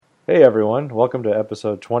Hey everyone, welcome to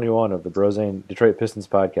episode 21 of the Brozane Detroit Pistons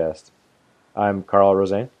podcast. I'm Carl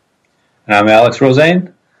Rosane, And I'm Alex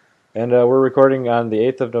Rosane. and we're recording on the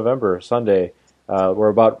 8th of November, Sunday. We're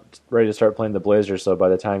about ready to start playing the Blazers, so by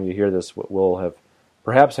the time you hear this, we'll have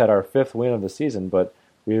perhaps had our fifth win of the season, but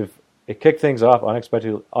it kicked things off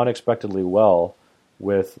unexpectedly well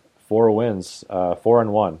with four wins,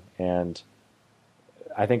 4-1, and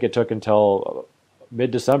I think it took until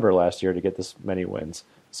mid-December last year to get this many wins.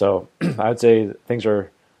 So I'd say things are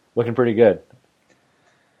looking pretty good.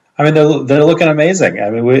 I mean, they're looking amazing. I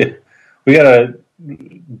mean, we got to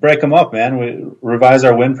break them up, man. We revise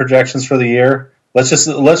our win projections for the year. Let's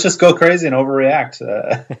just go crazy and overreact.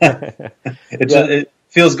 It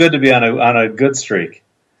feels good to be on a good streak.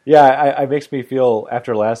 Yeah, it makes me feel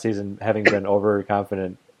after last season having been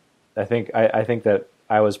overconfident. I think that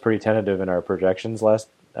I was pretty tentative in our projections in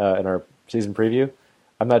our season preview.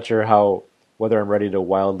 I'm not sure whether I'm ready to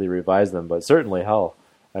wildly revise them, but certainly, hell,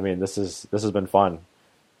 I mean, this has been fun,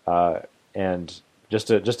 and just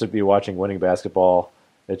to be watching winning basketball,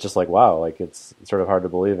 it's just like wow, like it's sort of hard to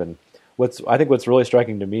believe. And I think what's really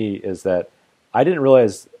striking to me is that I didn't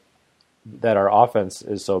realize that our offense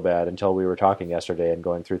is so bad until we were talking yesterday and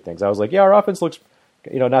going through things. I was like, yeah, our offense looks,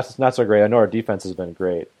 not so great. I know our defense has been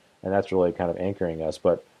great, and that's really kind of anchoring us,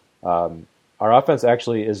 but our offense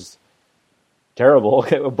actually is terrible,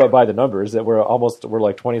 but by the numbers that we're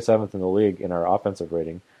like 27th in the league in our offensive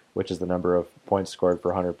rating, which is the number of points scored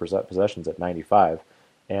per 100 possessions at 95,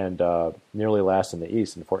 and nearly last in the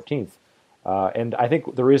East and 14th. And I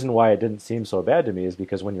think the reason why it didn't seem so bad to me is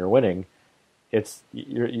because when you're winning,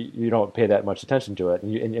 you don't pay that much attention to it,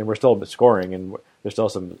 and we're still scoring, and there's still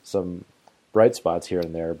some bright spots here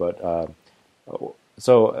and there. But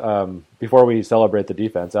before we celebrate the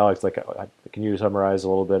defense, Alex, can you summarize a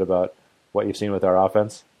little bit about what you've seen with our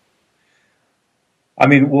offense? I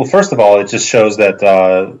mean, well, first of all, it just shows that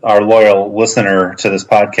our loyal listener to this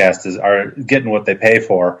podcast are getting what they pay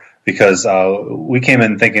for, because we came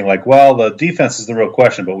in thinking like, well, the defense is the real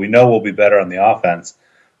question, but we know we'll be better on the offense,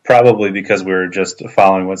 probably because we were just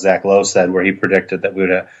following what Zach Lowe said, where he predicted that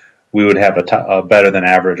we would have a better than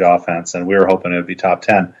average offense, and we were hoping it would be top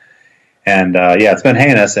 10. And it's been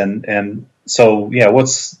heinous, and so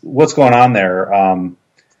what's going on there?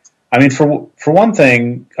 I mean, for one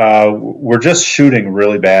thing, we're just shooting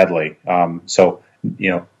really badly. So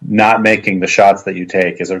not making the shots that you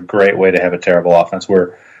take is a great way to have a terrible offense.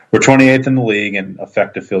 We're 28th in the league in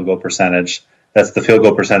effective field goal percentage. That's the field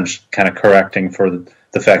goal percentage kind of correcting for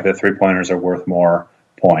the fact that 3-pointers are worth more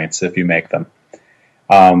points if you make them.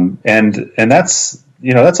 And that's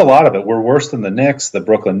that's a lot of it. We're worse than the Knicks, the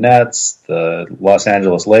Brooklyn Nets, the Los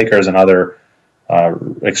Angeles Lakers, and other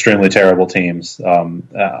extremely terrible teams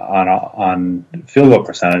on field goal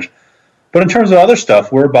percentage. But in terms of other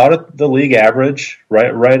stuff, we're about at the league average,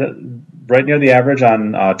 right near the average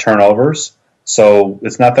on turnovers. So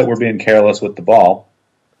it's not that we're being careless with the ball.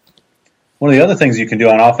 One of the other things you can do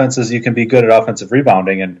on offense is you can be good at offensive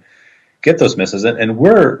rebounding and get those misses. And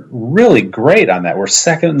we're really great on that. We're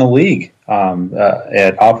second in the league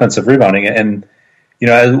at offensive rebounding. And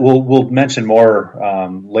we'll mention more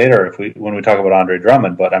later when we talk about Andre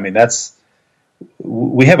Drummond. But I mean,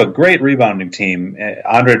 we have a great rebounding team,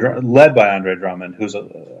 led by Andre Drummond, who's,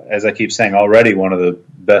 as I keep saying, already one of the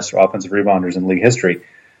best offensive rebounders in league history.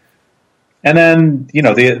 And then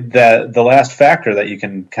the last factor that you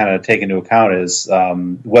can kind of take into account is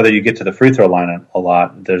whether you get to the free throw line a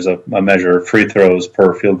lot. There's a measure of free throws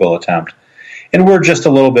per field goal attempt. And we're just a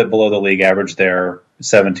little bit below the league average there,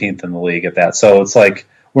 17th in the league at that. So it's like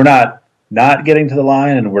we're not getting to the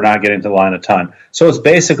line, and we're not getting to the line a ton. So it's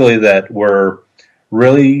basically that we're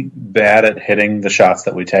really bad at hitting the shots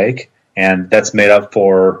that we take, and that's made up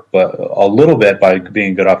for a little bit by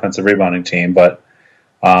being a good offensive rebounding team, but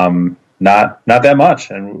not that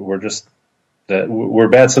much. And we're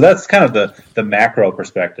bad. So that's kind of the macro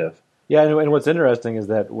perspective. Yeah, and what's interesting is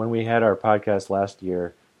that when we had our podcast last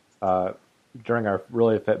year, during our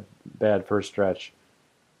really bad first stretch,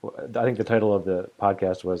 I think the title of the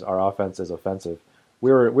podcast was "Our Offense is Offensive."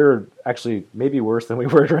 We were actually maybe worse than we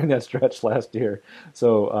were during that stretch last year.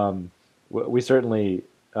 So we certainly,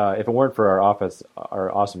 if it weren't for our offense,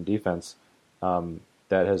 our awesome defense, that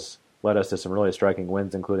has led us to some really striking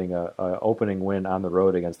wins, including a opening win on the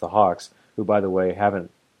road against the Hawks, who, by the way,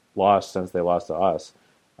 haven't lost since they lost to us.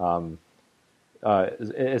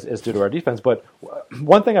 Is due to our defense. But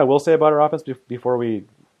one thing I will say about our offense before we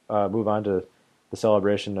move on to the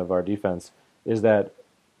celebration of our defense is that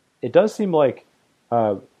it does seem like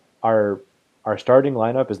our starting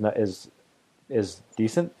lineup is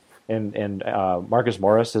decent, and Marcus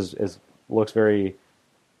Morris looks very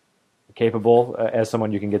capable as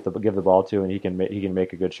someone you can give the ball to, and he can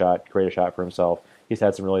make a good shot, create a shot for himself. He's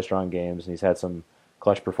had some really strong games, and he's had some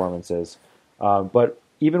clutch performances. But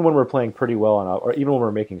even when we're playing pretty well, or even when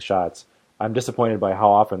we're making shots, I'm disappointed by how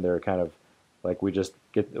often they're kind of like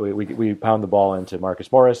we pound the ball into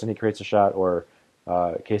Marcus Morris and he creates a shot, or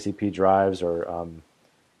KCP drives, or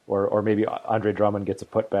maybe Andre Drummond gets a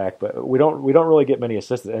putback. But we don't really get many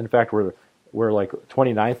assists. In fact, we're like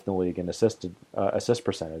 29th in the league in assist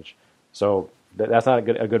percentage. So that's not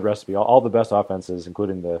a good recipe. All the best offenses,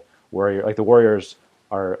 including the Warriors,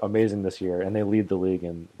 are amazing this year, and they lead the league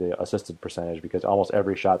in the assisted percentage because almost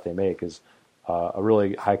every shot they make is a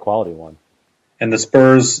really high quality one. And the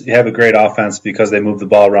Spurs have a great offense because they move the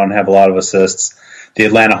ball around and have a lot of assists. The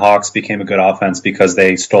Atlanta Hawks became a good offense because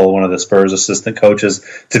they stole one of the Spurs assistant coaches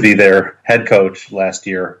to be their head coach last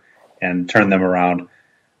year and turned them around.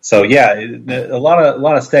 So yeah, a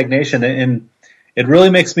lot of stagnation, and it really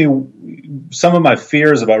makes me. Some of my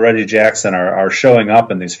fears about Reggie Jackson are showing up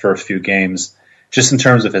in these first few games, just in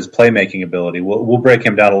terms of his playmaking ability. We'll break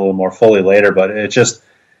him down a little more fully later, but it just,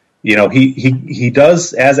 he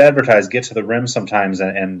does, as advertised, get to the rim sometimes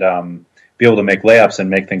and be able to make layups and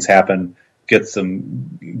make things happen, get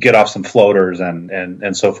off some floaters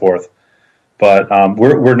and so forth. But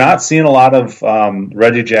we're not seeing a lot of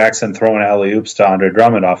Reggie Jackson throwing alley-oops to Andre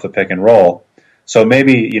Drummond off the pick and roll. So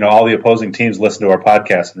maybe, all the opposing teams listened to our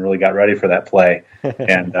podcast and really got ready for that play.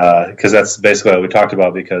 And because that's basically what we talked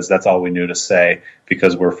about, because that's all we knew to say,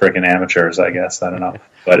 because we're freaking amateurs, I guess. I don't know.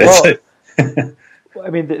 But I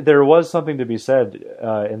mean, there was something to be said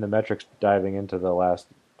in the metrics diving into the last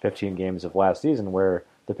 15 games of last season where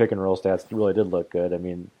the pick and roll stats really did look good. I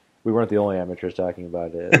mean, we weren't the only amateurs talking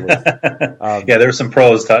about it. Yeah, there were some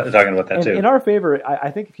pros talking about that too. In our favor,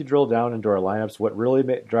 I think if you drill down into our lineups, what really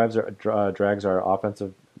drags our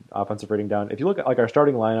offensive rating down. If you look at like our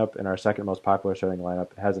starting lineup and our second most popular starting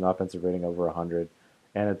lineup has an offensive rating over 100,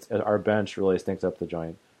 and our bench really stinks up the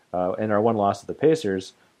joint. In our one loss to the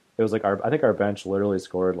Pacers, it was like I think our bench literally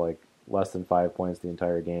scored like less than 5 points the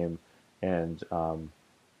entire game, and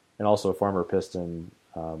also a former Piston,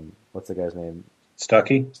 what's the guy's name?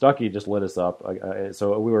 Stuckey just lit us up.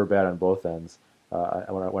 So we were bad on both ends when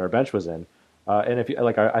our bench was in. And if you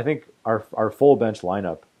I think our full bench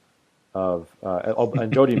lineup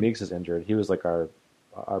and Jody Meeks is injured. He was like our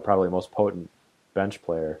probably most potent bench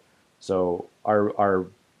player. So our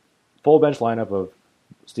full bench lineup of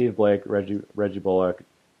Steve Blake, Reggie Bullock,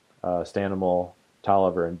 Stanimal,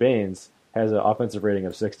 Tolliver, and Baines has an offensive rating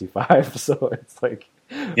of 65. So it's like,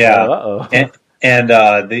 yeah. And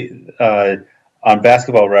on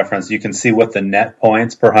Basketball Reference, you can see what the net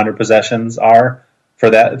points per 100 possessions are for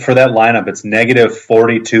that lineup. It's negative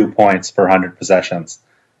 42 points per 100 possessions.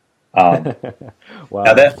 Wow.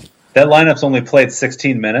 Now that lineup's only played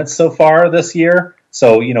 16 minutes so far this year,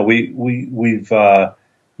 so we don't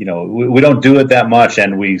do it that much,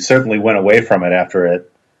 and we certainly went away from it after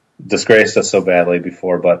it disgraced us so badly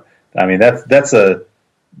before. But I mean that's a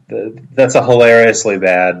hilariously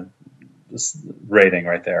bad rating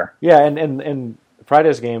right there. Yeah, and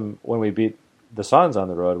Friday's game when we beat the Suns on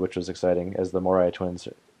the road, which was exciting as the Morai twins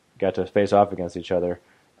got to face off against each other.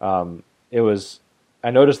 I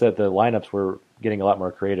noticed that the lineups were getting a lot more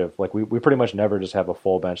creative. Like we pretty much never just have a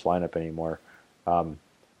full bench lineup anymore. And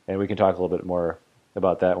we can talk a little bit more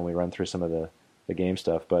about that when we run through some of the game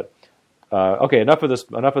stuff. But okay, enough of this.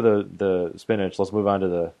 Enough of the spinach. Let's move on to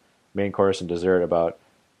the main course and dessert about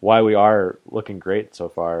why we are looking great so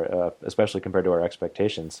far, especially compared to our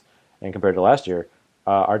expectations and compared to last year.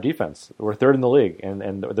 Our defense, we're third in the league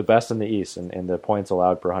and the best in the East in the points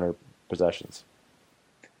allowed per 100 possessions.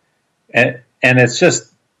 And it's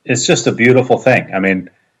just a beautiful thing. I mean,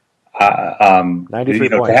 93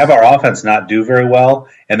 points. To have our offense not do very well,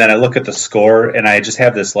 and then I look at the score and I just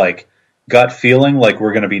have this like gut feeling like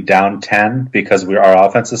we're going to be down 10 because our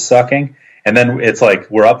offense is sucking. And then it's like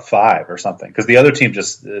we're up 5 or something because the other team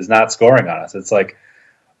just is not scoring on us. It's like,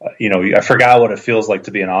 I forgot what it feels like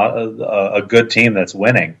to be a good team that's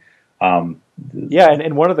winning. Yeah,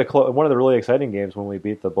 and one of the really exciting games when we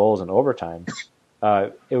beat the Bulls in overtime,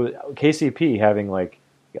 it was KCP having like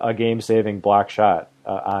a game-saving block shot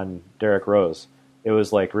on Derrick Rose. It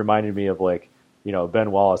was like reminded me of like Ben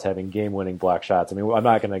Wallace having game-winning block shots. I mean, I'm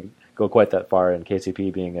not going to go quite that far in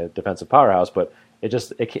KCP being a defensive powerhouse, but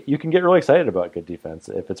you can get really excited about good defense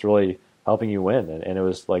if it's really helping you win. And it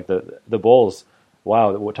was like the Bulls.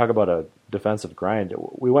 Wow, we'll talk about a defensive grind.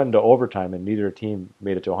 We went into overtime and neither team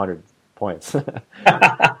made it to 100 points. But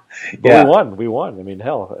yeah. We won. I mean,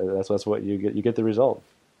 hell, that's what you get. You get the result.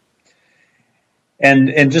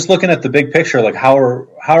 And just looking at the big picture, like how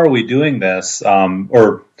are we doing this?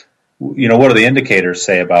 Or what do the indicators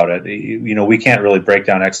say about it? We can't really break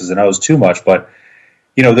down X's and O's too much, but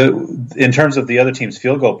in terms of the other team's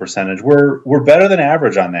field goal percentage, we're better than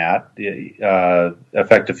average on that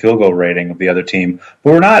effective field goal rating of the other team,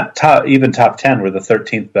 but we're not even top 10. We're the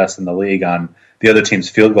 13th best in the league on the other team's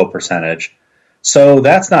field goal percentage. So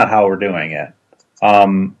that's not how we're doing it. We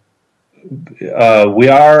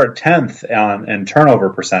are 10th in turnover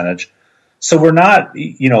percentage, so we're not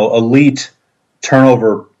elite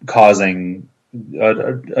turnover causing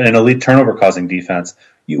an elite turnover causing defense.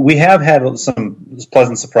 We have had some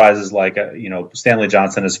pleasant surprises, like Stanley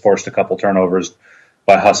Johnson has forced a couple turnovers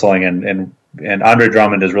by hustling, and Andre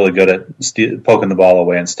Drummond is really good at poking the ball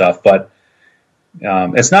away and stuff. But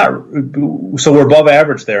it's not so we're above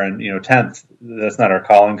average there, and 10th. That's not our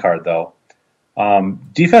calling card though.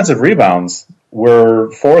 Defensive rebounds, we're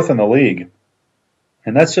 4th in the league,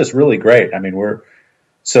 and that's just really great. I mean, we're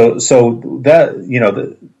so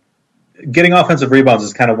that getting offensive rebounds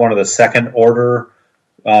is kind of one of the second order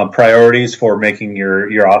priorities for making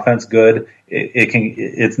your offense good.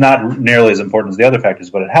 It's not nearly as important as the other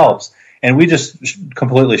factors, but it helps. And we just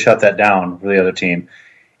completely shut that down for the other team.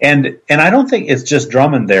 And I don't think it's just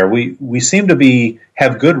Drummond there. We seem to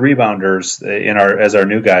have good rebounders as our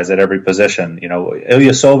new guys at every position.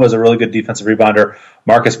 Ilyasova is a really good defensive rebounder.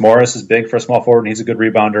 Marcus Morris is big for a small forward, and he's a good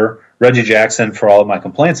rebounder. Reggie Jackson, for all of my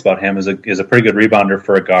complaints about him, is a pretty good rebounder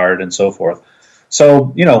for a guard, and so forth.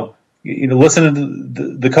 So listening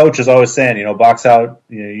to the coach is always saying, box out.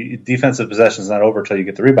 Defensive possession is not over until you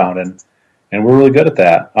get the rebound, and we're really good at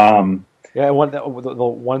that. The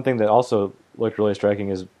one thing that also looked really striking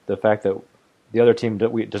is the fact that the other team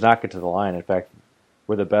does not get to the line. In fact,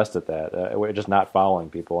 we're the best at that. We're just not fouling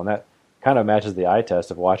people, and that kind of matches the eye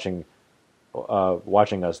test of watching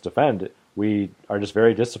us defend. We are just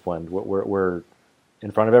very disciplined. We're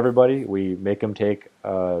in front of everybody. We make them take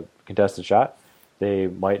a contested shot. They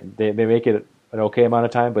make it an okay amount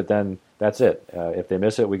of time, but then that's it. If they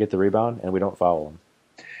miss it, we get the rebound and we don't foul them.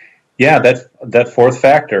 Yeah, that fourth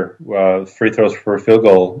factor, free throws for a field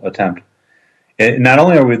goal attempt. Not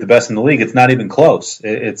only are we the best in the league, it's not even close.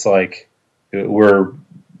 It's like we're,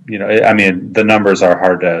 the numbers are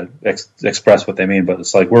hard to express what they mean, but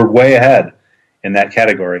it's like we're way ahead in that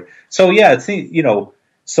category. So yeah,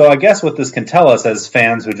 so I guess what this can tell us as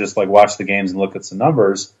fans who just like watch the games and look at some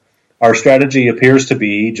numbers, our strategy appears to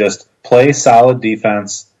be just play solid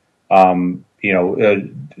defense, be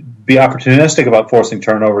opportunistic about forcing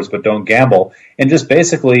turnovers, but don't gamble, and just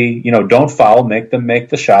basically, don't foul, make them make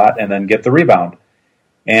the shot, and then get the rebound.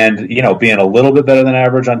 And, being a little bit better than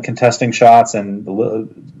average on contesting shots and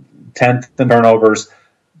 10th in turnovers,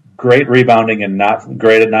 great rebounding and not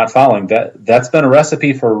great at not fouling. That's been a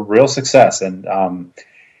recipe for real success. And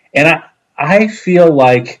I feel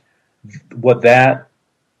like what that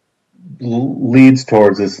leads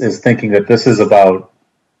towards is thinking that this is about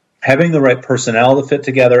having the right personnel to fit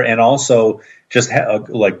together, and also just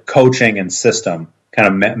like coaching and system kind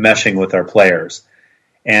of meshing with our players.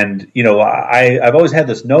 And, I've always had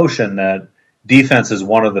this notion that defense is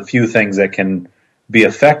one of the few things that can be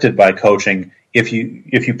affected by coaching if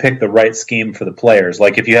you pick the right scheme for the players.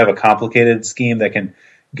 Like if you have a complicated scheme that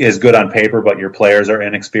is good on paper, but your players are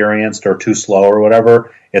inexperienced or too slow or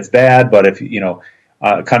whatever, it's bad. But if,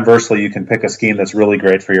 conversely, you can pick a scheme that's really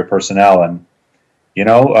great for your personnel. And,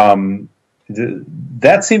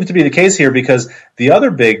 that seems to be the case here, because the other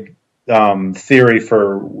big theory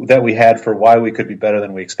that we had for why we could be better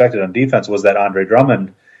than we expected on defense was that Andre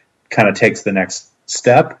Drummond kind of takes the next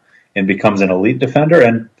step and becomes an elite defender.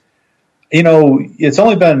 And, it's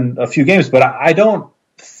only been a few games, but I don't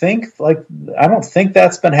think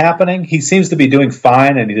that's been happening. He seems to be doing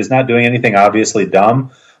fine, and he is not doing anything obviously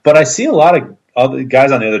dumb. But I see a lot of other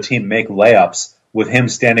guys on the other team make layups with him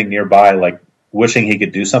standing nearby, like wishing he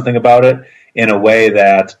could do something about it, in a way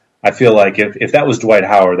that I feel like if that was Dwight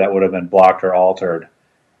Howard, that would have been blocked or altered.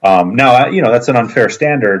 Now, that's an unfair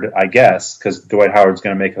standard, I guess, because Dwight Howard's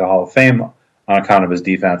going to make the Hall of Fame on account of his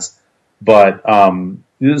defense. But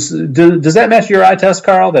does that match your eye test,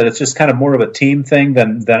 Carl, that it's just kind of more of a team thing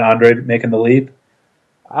than Andre making the leap?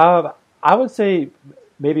 I would say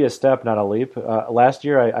maybe a step, not a leap. Last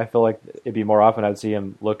year, I feel like it'd be more often I'd see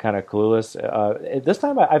him look kind of clueless. This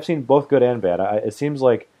time, I've seen both good and bad. It seems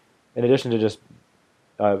like, in addition to just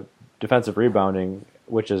defensive rebounding,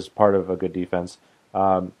 which is part of a good defense,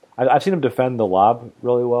 I've seen him defend the lob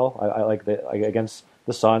really well. I like against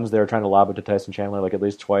the Suns, they were trying to lob it to Tyson Chandler. Like at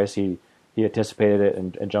least twice, he anticipated it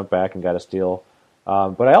and jumped back and got a steal.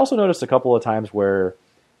 But I also noticed a couple of times where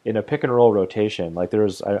in a pick and roll rotation, like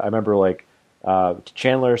I remember like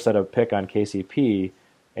Chandler set a pick on KCP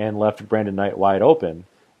and left Brandon Knight wide open.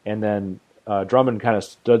 and then Drummond kind of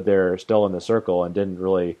stood there still in the circle and didn't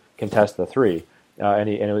really contest the three, and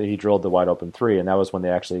he drilled the wide open three, and that was when they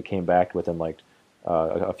actually came back within like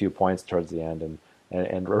a few points towards the end,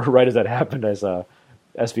 and right as that happened, I saw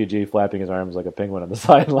SVG flapping his arms like a penguin on the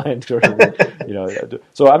sideline.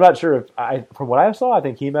 So I'm not sure if from what I saw, I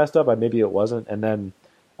think he messed up. Maybe it wasn't. And then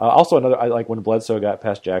also like when Bledsoe got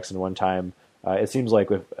past Jackson one time, it seems like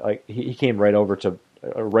he came right over to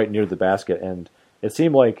right near the basket, and it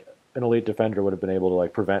seemed like an elite defender would have been able to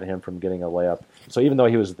like prevent him from getting a layup. So even though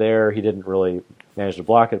he was there, he didn't really manage to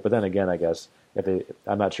block it. But then again, I guess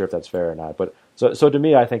I'm not sure if that's fair or not. But so to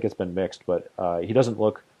me, I think it's been mixed. But he doesn't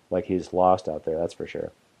look like he's lost out there, that's for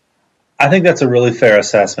sure. I think that's a really fair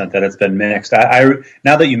assessment that it's been mixed. I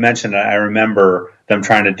now that you mentioned it, I remember them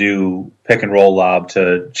trying to do pick and roll lob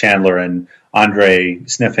to Chandler and Andre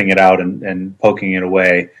sniffing it out and poking it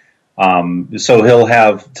away. So he'll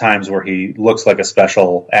have times where he looks like a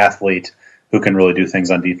special athlete who can really do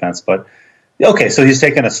things on defense. But okay, so he's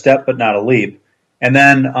taken a step but not a leap. And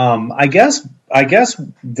then I guess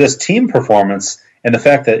this team performance and the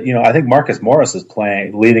fact that, I think Marcus Morris is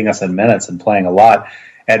leading us in minutes and playing a lot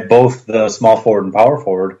at both the small forward and power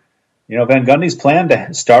forward. Van Gundy's plan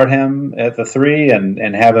to start him at the 3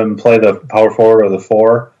 and have him play the power forward or the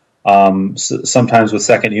 4, sometimes with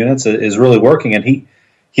second units, is really working. And he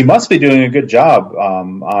must be doing a good job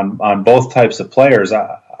on both types of players.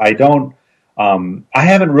 I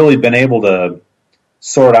haven't really been able to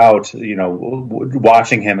sort out,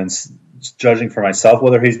 watching him and judging for myself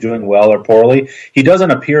whether he's doing well or poorly. He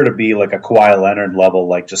doesn't appear to be like a Kawhi Leonard level,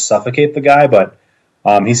 like just suffocate the guy, but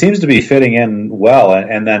he seems to be fitting in well.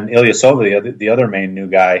 And then Ilyasova, the other main new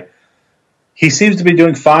guy, he seems to be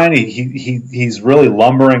doing fine. He's really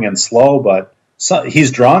lumbering and slow, but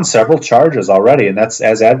he's drawn several charges already, and that's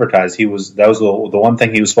as advertised. That was the one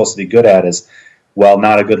thing he was supposed to be good at is, well,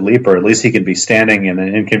 not a good leaper. At least he could be standing in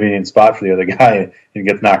an inconvenient spot for the other guy and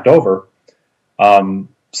get knocked over.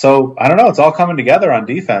 So I don't know. It's all coming together on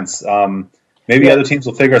defense. Maybe other teams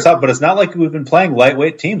will figure us out, but it's not like we've been playing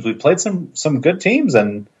lightweight teams. We've played some good teams,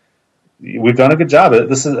 and we've done a good job.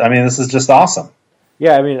 This is just awesome.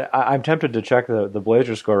 Yeah, I'm tempted to check the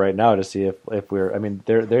Blazers score right now to see if we're.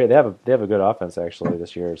 They have a good offense actually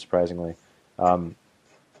this year, surprisingly.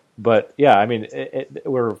 But yeah,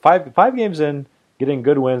 we're five games in, getting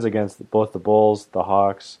good wins against both the Bulls, the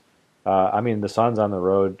Hawks. The Suns on the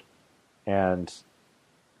road, and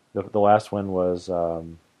the last win was. The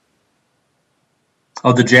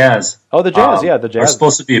Jazz. The Jazz. The Jazz are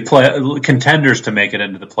supposed to be contenders to make it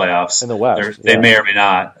into the playoffs in the West. They may or may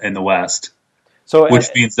not in the West. Which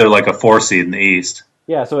means they're like a 4 seed in the East.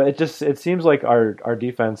 Yeah, so it seems like our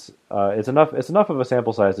defense it's enough of a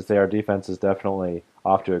sample size to say our defense is definitely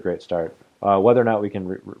off to a great start. Whether or not we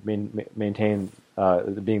can maintain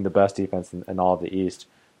being the best defense in all of the East,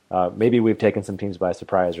 maybe we've taken some teams by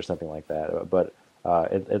surprise or something like that. But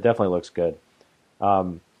it definitely looks good.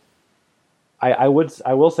 I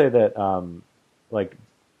will say that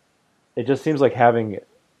it just seems like having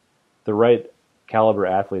the right caliber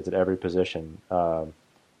athletes at every position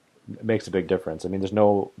makes a big difference. There's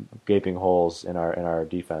no gaping holes in our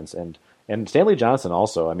defense, and Stanley Johnson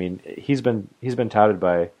also. He's been touted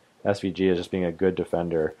by SVG as just being a good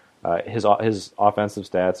defender. His offensive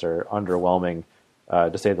stats are underwhelming,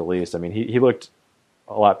 to say the least. He looked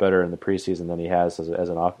a lot better in the preseason than he has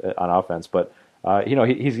on offense, but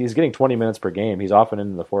he's getting 20 minutes per game. He's often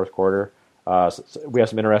in the fourth quarter. So we have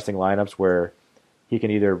some interesting lineups where he can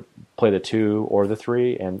either play the 2 or the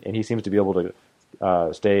 3, and he seems to be able to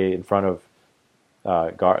stay in front of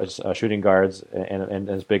shooting guards and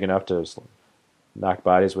is big enough to knock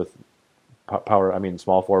bodies with power.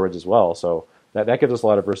 Small forwards as well. So that gives us a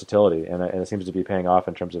lot of versatility, and it seems to be paying off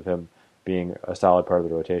in terms of him being a solid part of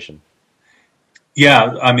the rotation. Yeah,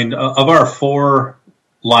 of our 4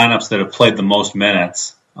 lineups that have played the most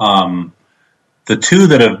minutes, the 2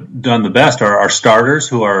 that have done the best are our starters,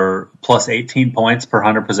 who are plus 18 points per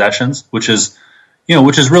 100 possessions, which is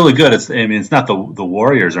really good. It's not the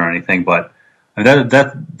Warriors or anything, but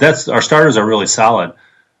that's our starters are really solid.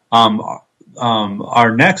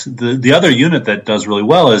 Our next, the other unit that does really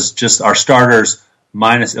well is just our starters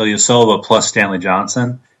minus Ilyasova plus Stanley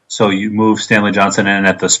Johnson. So you move Stanley Johnson in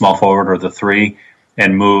at the small forward or the 3,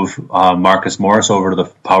 and move Marcus Morris over to the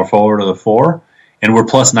power forward or the 4, and we're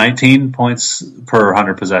plus 19 points per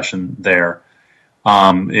 100 possession there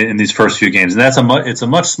in these first few games. And it's a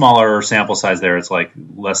much smaller sample size there. It's like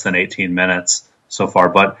less than 18 minutes so far.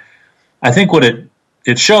 But I think what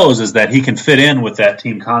it shows is that he can fit in with that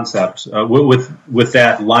team concept, with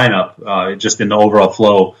that lineup, just in the overall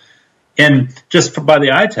flow. And just by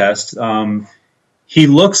the eye test, he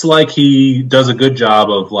looks like he does a good job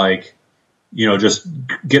of like, just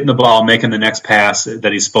getting the ball, making the next pass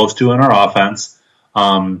that he's supposed to in our offense.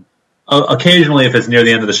 Occasionally, if it's near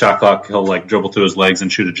the end of the shot clock, he'll like dribble through his legs and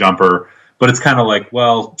shoot a jumper. But it's kind of like,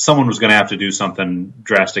 well, someone was going to have to do something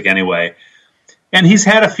drastic anyway. And he's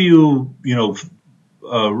had a few,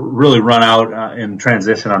 really run out in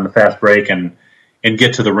transition on the fast break and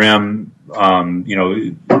get to the rim,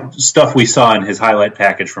 stuff we saw in his highlight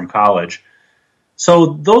package from college. So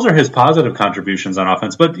those are his positive contributions on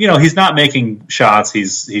offense. But, he's not making shots.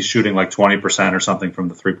 He's shooting like 20% or something from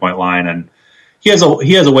the 3-point line. And he has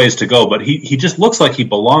a ways to go, but he just looks like he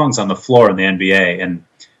belongs on the floor in the NBA. And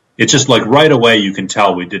it's just like right away you can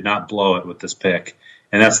tell we did not blow it with this pick.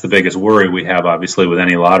 And that's the biggest worry we have, obviously, with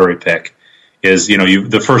any lottery pick is,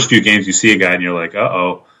 the first few games you see a guy and you're like,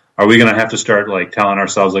 uh-oh, are we going to have to start like telling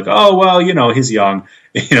ourselves like, oh, well, he's young,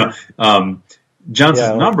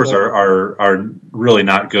 Johnson's numbers are really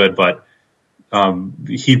not good, but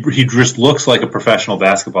he just looks like a professional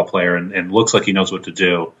basketball player and looks like he knows what to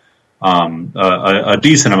do a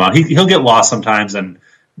decent amount. He'll get lost sometimes, and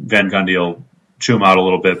Van Gundy will chew him out a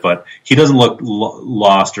little bit, but he doesn't look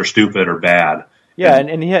lost or stupid or bad. Yeah,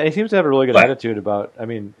 and he seems to have a really good attitude about. I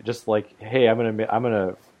mean, just like, hey, I'm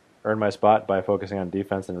gonna earn my spot by focusing on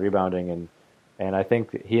defense and rebounding, and I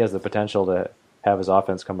think he has the potential to have his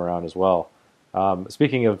offense come around as well.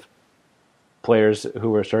 Speaking of players who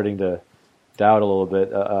were starting to doubt a little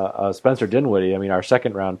bit, Spencer Dinwiddie, I mean, our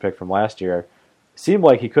second round pick from last year, seemed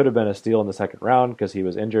like he could have been a steal in the second round because he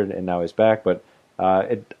was injured and now he's back. But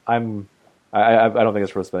I don't think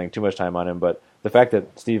it's worth spending too much time on him. But the fact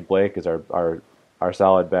that Steve Blake is our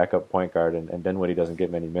solid backup point guard and Dinwiddie doesn't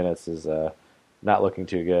get many minutes is not looking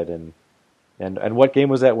too good. And what game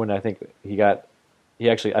was that when I think I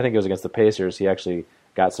think it was against the Pacers. He actually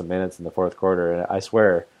got some minutes in the fourth quarter, and I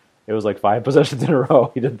swear it was like 5 possessions in a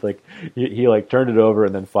row. He did he turned it over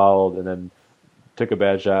and then fouled and then took a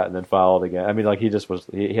bad shot and then fouled again. I mean, like he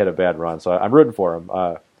had a bad run. So I'm rooting for him.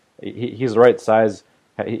 He's the right size.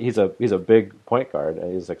 He's a big point guard.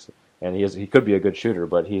 He could be a good shooter,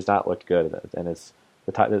 but he's not looked good. And it's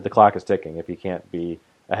the clock is ticking if he can't be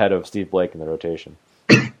ahead of Steve Blake in the rotation.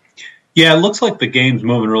 Yeah, it looks like the game's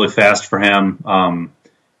moving really fast for him.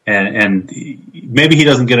 And maybe he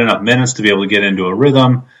doesn't get enough minutes to be able to get into a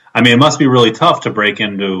rhythm. I mean, it must be really tough to break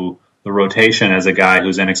into the rotation as a guy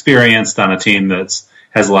who's inexperienced on a team that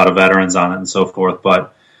has a lot of veterans on it and so forth.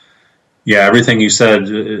 But yeah, everything you said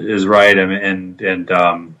is right. And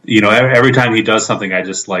every time he does something, I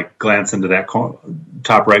just like glance into that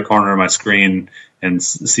top right corner of my screen and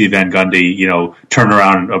see Van Gundy, turn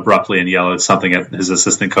around abruptly and yell at something at his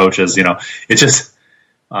assistant coaches. It just.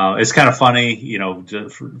 It's kind of funny,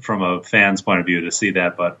 from a fan's point of view to see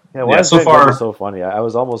that. But so far, so funny. I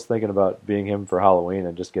was almost thinking about being him for Halloween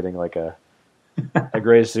and just getting like a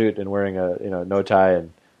gray suit and wearing a no tie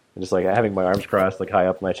and just like having my arms crossed like high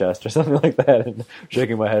up my chest or something like that and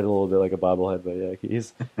shaking my head a little bit like a bobblehead. But yeah,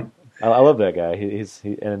 I love that guy.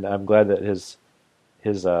 And I'm glad that his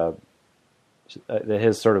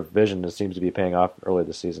sort of vision seems to be paying off early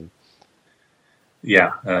this season.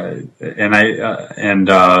 Yeah,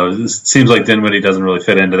 it seems like Dinwiddie doesn't really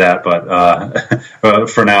fit into that, but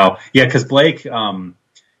for now, yeah, because Blake,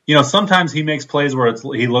 sometimes he makes plays where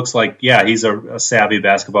he looks like, yeah, he's a savvy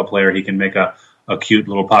basketball player. He can make a cute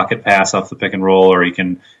little pocket pass off the pick and roll, or he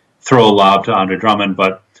can throw a lob to Andre Drummond,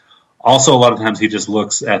 but also a lot of times he just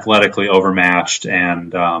looks athletically overmatched,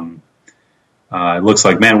 and it looks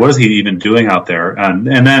like, man, what is he even doing out there? And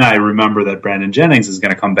then I remember that Brandon Jennings is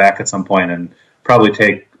going to come back at some point and probably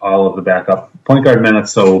take all of the backup point guard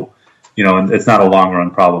minutes, so it's not a long run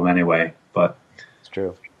problem anyway. But it's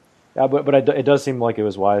true. Yeah, but it does seem like it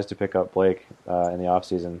was wise to pick up Blake in the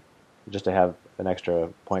offseason just to have an extra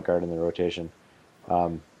point guard in the rotation.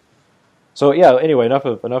 So yeah. Anyway, enough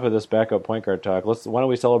of this backup point guard talk. Why don't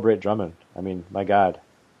we celebrate Drummond? I mean, my God,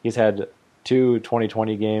 he's had 2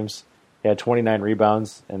 2020 games. He had 29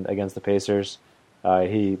 rebounds against the Pacers.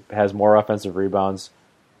 He has more offensive rebounds,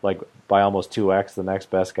 like by almost 2x the next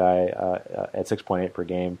best guy at 6.8 per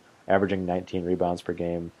game, averaging 19 rebounds per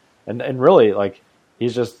game. And really, like,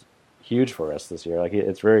 he's just huge for us this year. Like,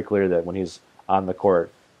 it's very clear that when he's on the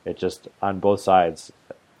court, it just, on both sides,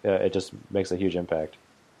 it just makes a huge impact.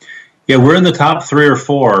 Yeah, we're in the top 3 or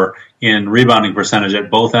 4 in rebounding percentage at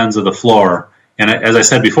both ends of the floor. And as I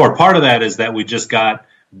said before, part of that is that we just got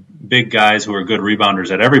big guys who are good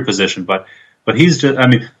rebounders at every position, but he's just, I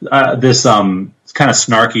mean, this kind of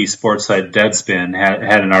snarky sports site Deadspin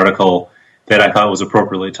had an article that I thought was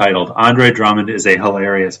appropriately titled, "Andre Drummond is a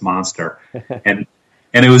hilarious monster." And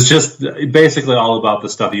And it was just basically all about the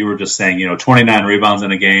stuff you were just saying, 29 rebounds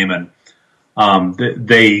in a game. And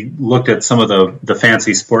they looked at some of the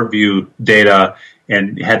fancy Sport View data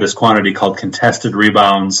and had this quantity called contested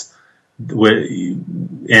rebounds.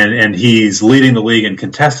 And he's leading the league in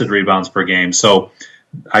contested rebounds per game. So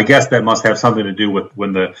I guess that must have something to do with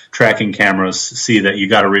when the tracking cameras see that you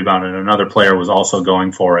got a rebound and another player was also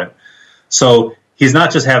going for it. So he's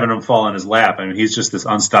not just having them fall in his lap. I mean, he's just this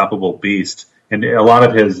unstoppable beast. And a lot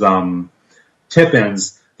of his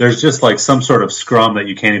tip-ins, there's just like some sort of scrum that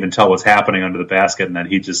you can't even tell what's happening under the basket, and then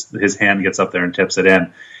his hand gets up there and tips it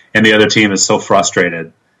in. And the other team is so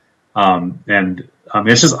frustrated.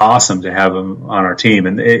 It's just awesome to have him on our team.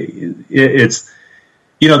 And it's,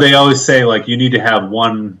 they always say, like, you need to have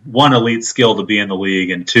one elite skill to be in the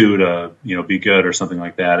league and two to, be good or something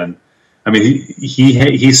like that. And I mean,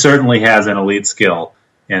 he certainly has an elite skill,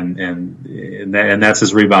 and that's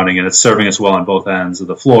his rebounding, and it's serving us well on both ends of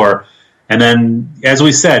the floor. And then, as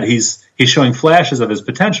we said, he's showing flashes of his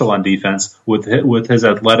potential on defense with his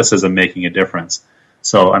athleticism making a difference.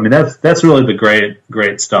 So, I mean, that's really the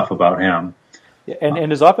great stuff about him. Yeah,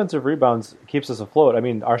 and his offensive rebounds keeps us afloat. I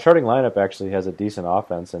mean, our starting lineup actually has a decent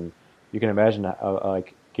offense, and you can imagine,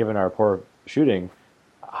 like, given our poor shooting,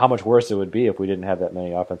 how much worse it would be if we didn't have that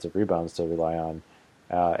many offensive rebounds to rely on.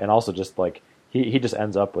 And also, just like he just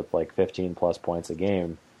ends up with like 15 plus points a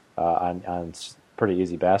game on pretty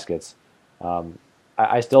easy baskets.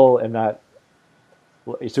 I still am not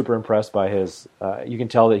super impressed by his. You can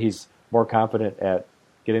tell that he's more confident at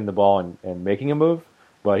getting the ball and making a move,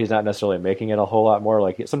 but he's not necessarily making it a whole lot more.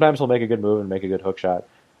 Like, sometimes he'll make a good move and make a good hook shot,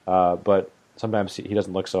 but sometimes he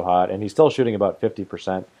doesn't look so hot, and he's still shooting about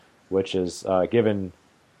 50%, which is, given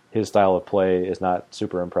his style of play, is not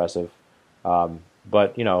super impressive.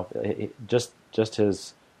 But just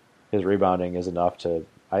his rebounding is enough to.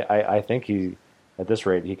 I think at this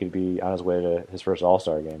rate he could be on his way to his first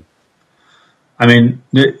All-Star game. I mean,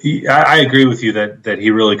 I agree with you that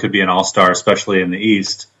he really could be an all-star, especially in the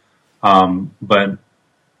East. But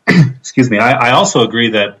excuse me, I also agree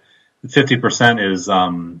that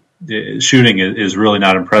 50% is shooting is really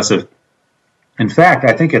not impressive. In fact,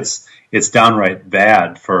 I think it's downright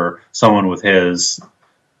bad for someone with his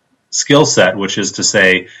skill set, which is to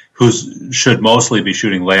say, who should mostly be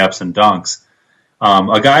shooting layups and dunks.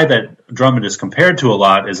 A guy that Drummond is compared to a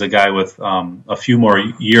lot is a guy with a few more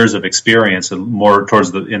years of experience and more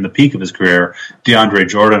in the peak of his career, DeAndre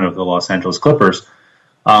Jordan of the Los Angeles Clippers.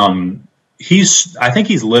 I think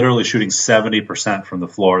he's literally shooting 70% from the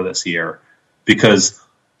floor this year because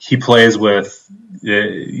he plays with,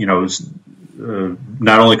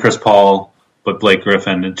 not only Chris Paul but Blake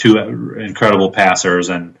Griffin, and two incredible passers,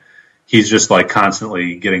 and he's just like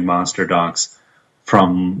constantly getting monster dunks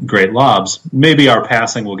from great lobs. Maybe our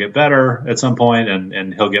passing will get better at some point,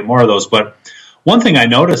 and he'll get more of those. But one thing I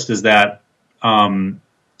noticed is that one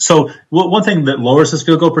thing that lowers his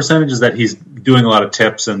field goal percentage is that he's doing a lot of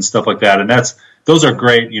tips and stuff like that, and those are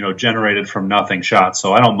great, generated from nothing shots.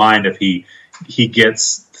 So I don't mind if he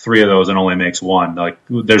gets 3 of those and only makes 1. Like,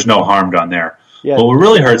 there's no harm done there. Yeah. But what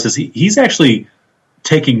really hurts is he's actually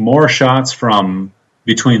taking more shots from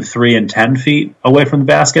between 3 and 10 feet away from the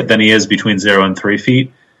basket than he is between 0 and 3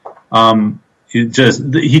 feet.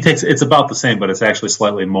 It's about the same, but it's actually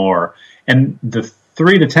slightly more. And the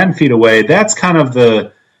 3 to 10 feet away, that's kind of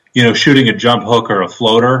the, shooting a jump hook or a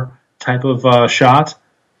floater type of shot.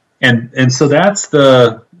 And so that's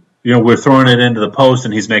the, we're throwing it into the post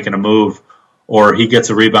and he's making a move, or he gets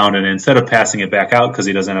a rebound and instead of passing it back out because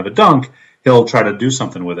he doesn't have a dunk, he'll try to do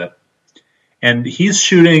something with it. And he's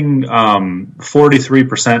shooting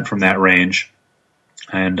 43% from that range.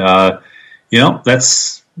 And,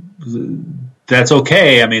 that's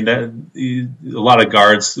okay. I mean, a lot of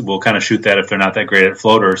guards will kind of shoot that if they're not that great at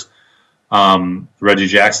floaters. Reggie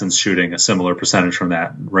Jackson's shooting a similar percentage from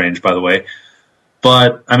that range, by the way.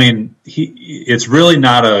 But, I mean, it's really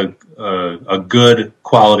not a good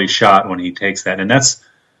quality shot when he takes that. And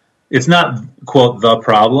it's not, quote, the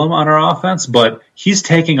problem on our offense, but he's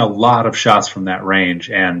taking a lot of shots from that range,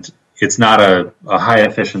 and it's not a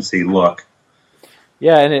high-efficiency look.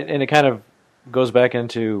 Yeah, and it kind of goes back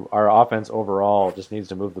into our offense overall just needs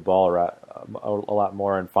to move the ball a lot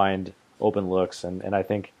more and find open looks. And I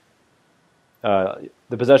think the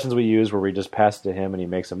possessions we use where we just pass it to him and he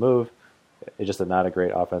makes a move, it's just not a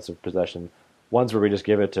great offensive possession. Ones where we just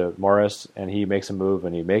give it to Morris and he makes a move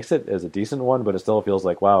and he makes it is a decent one, but it still feels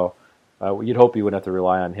like, wow, you'd hope you wouldn't have to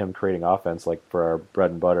rely on him creating offense like for our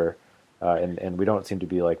bread and butter, and we don't seem to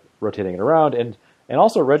be like rotating it around. And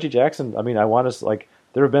also Reggie Jackson, I mean,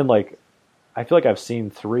 there have been like, I feel like I've seen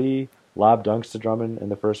 3 lob dunks to Drummond in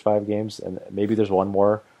the first 5 games, and maybe there's one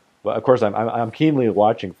more. But of course, I'm keenly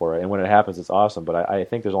watching for it, and when it happens, it's awesome. But I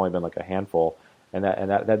think there's only been like a handful, and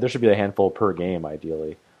that there should be a handful per game,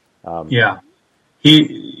 ideally. Yeah,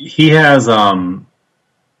 he has.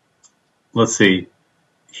 Let's see,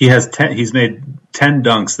 he has 10. He's made 10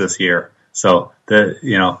 dunks this year, so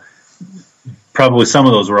probably some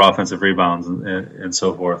of those were offensive rebounds and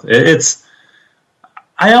so forth.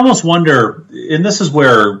 I almost wonder, and this is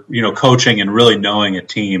where coaching and really knowing a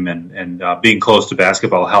team and being close to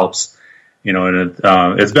basketball helps. And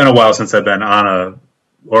it's been a while since I've been on a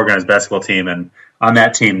organized basketball team, and on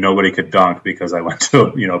that team nobody could dunk because I went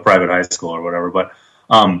to a private high school or whatever. But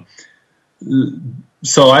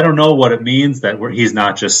so I don't know what it means that he's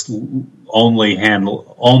not just only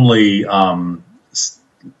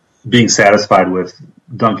being satisfied with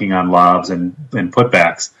dunking on lobs and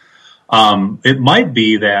putbacks. It might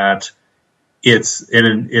be that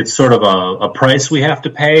it's sort of a price we have to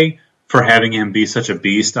pay for having him be such a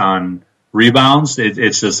beast on rebounds.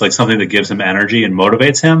 It's just like something that gives him energy and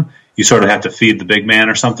motivates him. You sort of have to feed the big man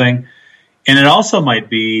or something. And it also might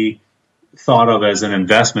be thought of as an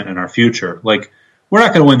investment in our future. Like, we're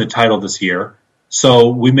not going to win the title this year, so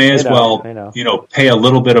we may as well pay a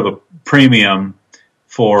little bit of a premium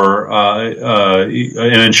for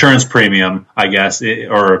an insurance premium, I guess,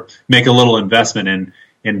 or make a little investment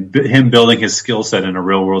in him building his skill set in a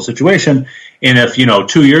real world situation. And if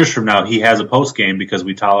 2 years from now he has a post game because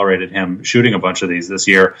we tolerated him shooting a bunch of these this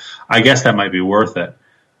year, I guess that might be worth it.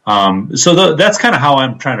 So that's kind of how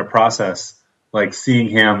I'm trying to process, like, seeing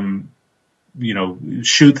him,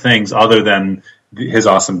 shoot things other than his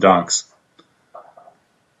awesome dunks.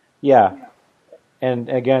 Yeah. And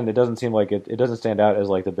again, it doesn't seem like it doesn't stand out as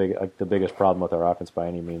like the biggest problem with our offense by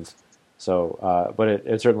any means. So, but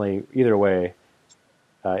it certainly, either way,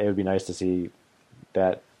 it would be nice to see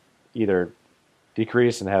that either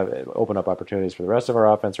decrease and open up opportunities for the rest of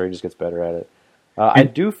our offense, or he just gets better at it. I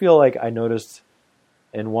do feel like I noticed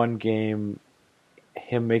in one game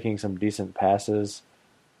him making some decent passes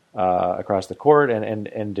across the court,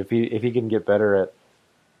 and if he can get better at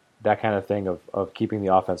that kind of thing of keeping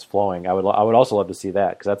the offense flowing, I would also love to see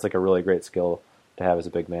that, because that's like a really great skill to have as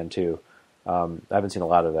a big man too. I haven't seen a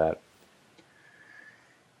lot of that.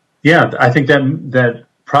 Yeah, I think that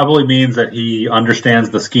probably means that he understands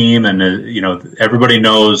the scheme, and everybody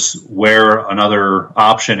knows where another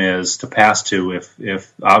option is to pass to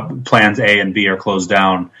if plans A and B are closed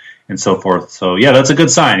down and so forth. So yeah, that's a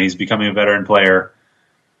good sign. He's becoming a veteran player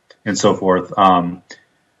and so forth.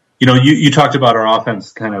 You talked about our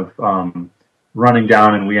offense kind of running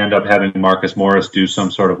down, and we end up having Marcus Morris do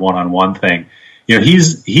some sort of one-on-one thing.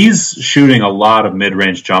 He's shooting a lot of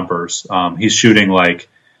mid-range jumpers. He's shooting like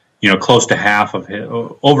close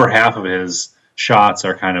to over half of his shots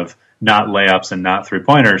are kind of not layups and not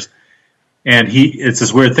three-pointers. And it's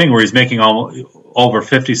this weird thing where he's making over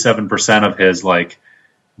 57% of his, like,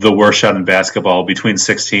 the worst shot in basketball between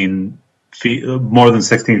 16 feet, more than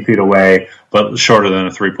 16 feet away, but shorter than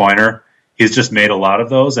a three-pointer. He's just made a lot of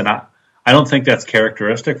those, and I don't think that's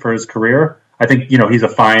characteristic for his career. I think, he's a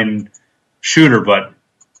fine shooter, but,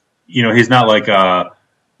 he's not like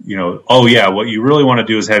oh yeah, what you really want to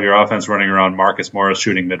do is have your offense running around Marcus Morris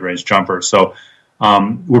shooting mid-range jumpers. So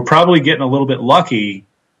we're probably getting a little bit lucky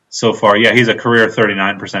so far. Yeah, he's a career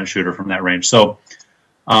 39% shooter from that range. So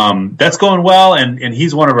that's going well, and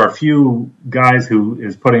he's one of our few guys who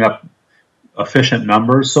is putting up efficient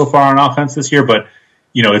numbers so far on offense this year, but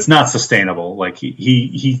it's not sustainable. Like,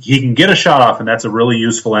 he can get a shot off, and that's a really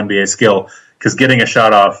useful NBA skill, because getting a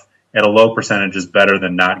shot off at a low percentage is better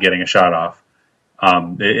than not getting a shot off.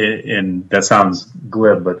 And that sounds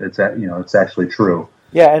glib, but it's actually true.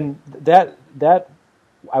 Yeah, and that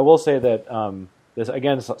I will say that this,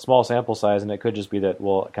 again, small sample size, and it could just be that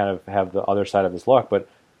we'll kind of have the other side of this luck, but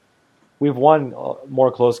we've won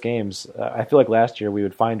more close games. I feel like last year we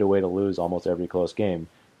would find a way to lose almost every close game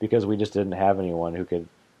because we just didn't have anyone who could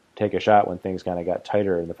take a shot when things kind of got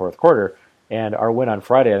tighter in the fourth quarter. And our win on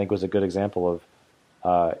Friday, I think, was a good example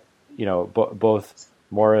of, both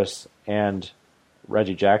Morris and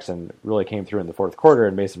Reggie Jackson really came through in the fourth quarter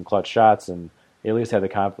and made some clutch shots, and at least had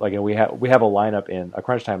the we have a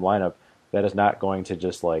crunch time lineup that is not going to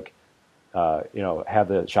just have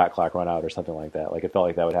the shot clock run out or something like that. Like, it felt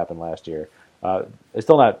like that would happen last year. It's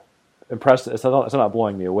still not impressed. It's not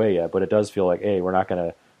blowing me away yet, but it does feel like, hey, we're not going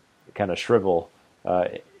to kind of shrivel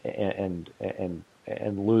and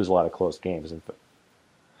lose a lot of close games.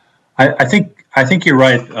 I think you're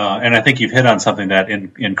right, and I think you've hit on something that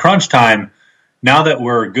in crunch time, now that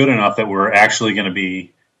we're good enough that we're actually going to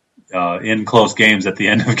be in close games at the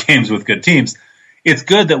end of games with good teams, it's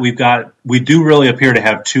good that we do really appear to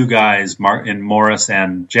have two guys, in Morris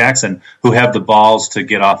and Jackson, who have the balls to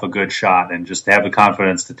get off a good shot and just have the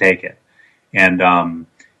confidence to take it. And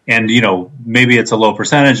maybe it's a low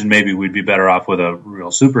percentage, and maybe we'd be better off with a real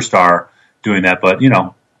superstar doing that. But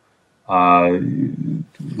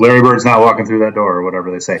Larry Bird's not walking through that door, or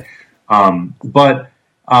whatever they say. But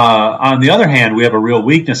on the other hand, we have a real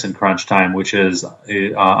weakness in crunch time, which is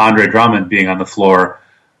Andre Drummond being on the floor.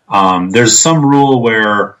 There's some rule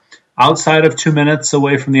where outside of 2 minutes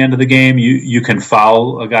away from the end of the game, you can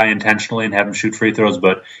foul a guy intentionally and have him shoot free throws,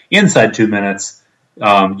 but inside 2 minutes,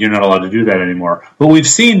 you're not allowed to do that anymore. But we've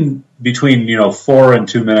seen between 4 and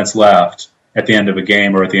 2 minutes left at the end of a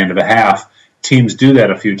game or at the end of a half, teams do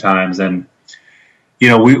that a few times. And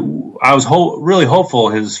I was really hopeful.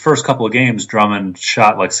 His first couple of games, Drummond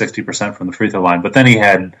shot like 60% from the free throw line, but then he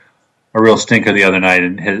had a real stinker the other night,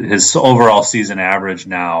 and his overall season average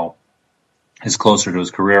now is closer to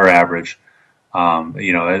his career average. I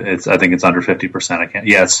think it's under 50%.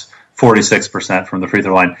 It's 46% from the free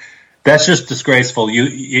throw line. That's just disgraceful.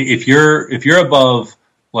 If you're above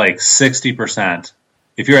like 60%,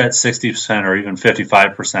 if you're at 60% or even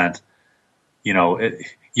 55%,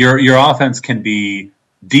 your offense can be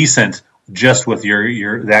decent just with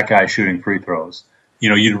your that guy shooting free throws.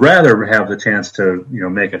 You'd rather have the chance to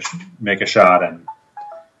make a shot. And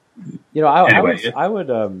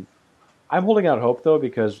I'm holding out hope though,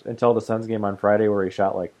 because until the Suns game on Friday where he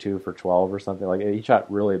shot like 2 for 12 or something, like he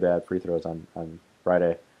shot really bad free throws on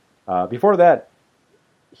Friday. Before that,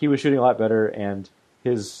 he was shooting a lot better, and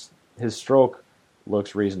his stroke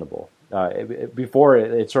looks reasonable. Before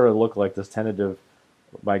it sort of looked like this tentative,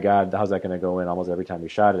 my God, how's that going to go in almost every time he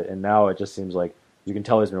shot it? And now it just seems like you can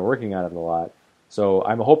tell he's been working on it a lot. So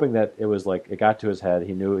I'm hoping that it was like it got to his head.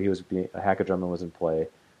 He knew a hack of Drummond was in play.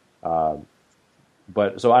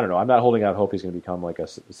 But so I don't know. I'm not holding out hope he's going to become like a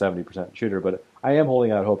 70% shooter, but I am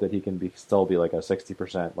holding out hope that he can still be like a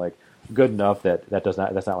 60%, like good enough that's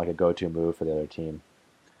not like a go-to move for the other team.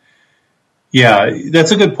 Yeah,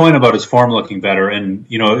 that's a good point about his form looking better. And,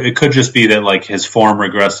 it could just be that like his form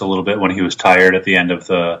regressed a little bit when he was tired at the end of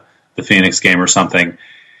the Phoenix game or something.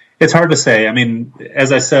 It's hard to say. I mean,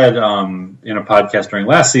 as I said in a podcast during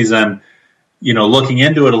last season, looking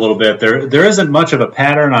into it a little bit, there isn't much of a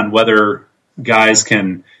pattern on whether guys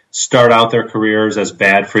can start out their careers as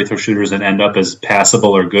bad free throw shooters and end up as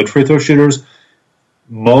passable or good free throw shooters.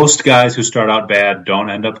 Most guys who start out bad don't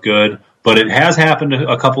end up good, but it has happened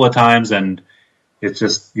a couple of times, and it's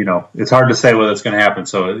just, it's hard to say whether it's going to happen.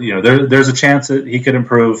 So, there's a chance that he could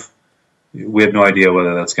improve. We have no idea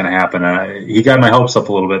whether that's going to happen. He got my hopes up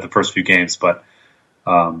a little bit the first few games, but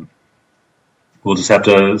we'll just have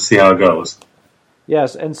to see how it goes.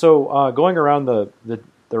 Yes, and so going around the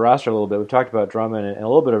roster a little bit, we've talked about Drummond and a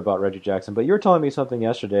little bit about Reggie Jackson, but you were telling me something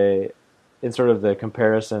yesterday in sort of the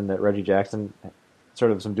comparison that Reggie Jackson,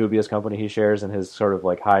 sort of some dubious company he shares in his sort of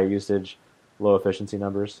like high usage, low efficiency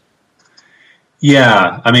numbers.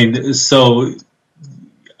 Yeah, I mean, so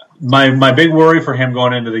my big worry for him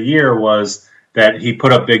going into the year was that he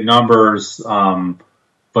put up big numbers,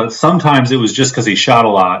 but sometimes it was just because he shot a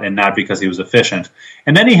lot and not because he was efficient.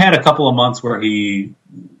 And then he had a couple of months where he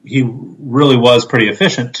really was pretty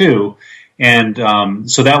efficient too. And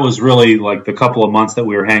so that was really like the couple of months that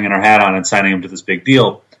we were hanging our hat on and signing him to this big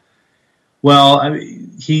deal. Well, I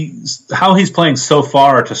mean, how he's playing so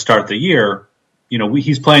far to start the year,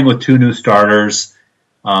 he's playing with two new starters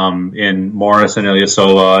in Morris and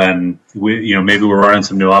Ilyasova, and maybe we're running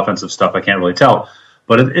some new offensive stuff. I can't really tell,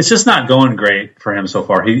 but it's just not going great for him so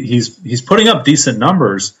far. He's putting up decent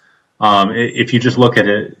numbers. If you just look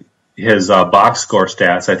at his box score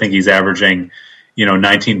stats, I think he's averaging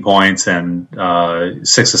 19 points and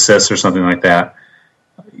 6 assists or something like that.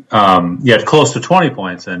 Close to 20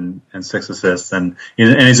 points and 6 assists, and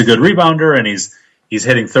he's a good rebounder, and he's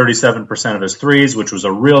hitting 37% of his threes, which was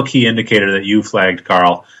a real key indicator that you flagged,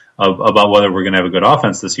 Carl, about whether we're going to have a good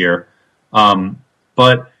offense this year.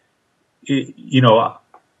 But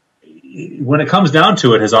when it comes down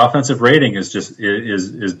to it, his offensive rating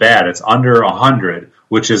is bad. It's under 100,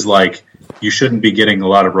 which is like you shouldn't be getting a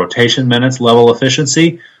lot of rotation minutes level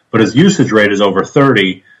efficiency, but his usage rate is over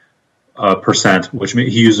 30%, which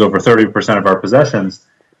means he uses over 30% of our possessions.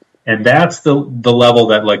 And that's the level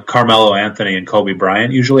that like Carmelo Anthony and Kobe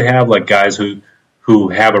Bryant usually have, like guys who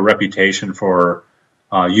have a reputation for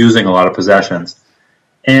using a lot of possessions.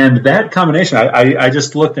 And that combination, I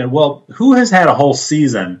just looked at, well, who has had a whole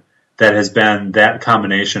season that has been that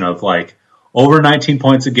combination of like over 19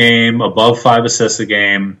 points a game, above 5 assists a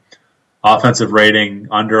game, offensive rating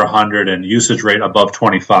under 100 and usage rate above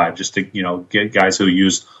 25, just to get guys who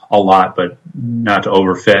use a lot but not to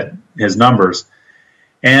overfit his numbers.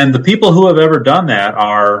 And the people who have ever done that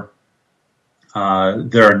are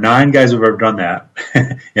there are 9 guys who have ever done that,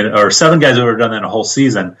 or 7 guys who have ever done that in a whole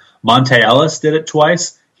season. Monte Ellis did it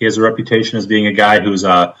twice. He has a reputation as being a guy who's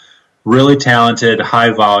a really talented,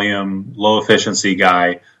 high volume, low efficiency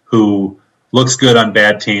guy who looks good on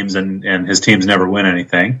bad teams, and his teams never win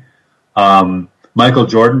anything. Michael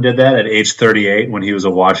Jordan did that at age 38 when he was a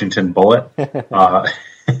Washington Bullet.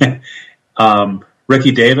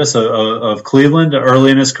 Ricky Davis of Cleveland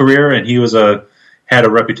early in his career, and he was had a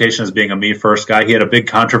reputation as being a me first guy. He had a big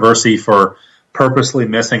controversy for purposely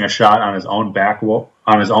missing a shot on his own backboard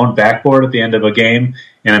at the end of a game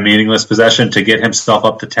in a meaningless possession to get himself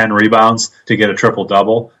up to 10 rebounds to get a triple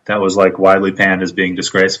double. That was like widely panned as being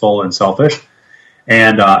disgraceful and selfish.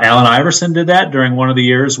 And Allen Iverson did that during one of the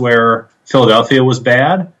years where Philadelphia was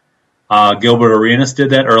bad. Gilbert Arenas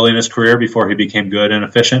did that early in his career before he became good and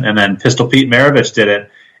efficient. And then Pistol Pete Maravich did it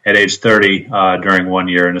at age 30 during 1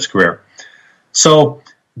 year in his career. So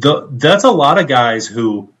that's a lot of guys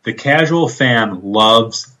who the casual fan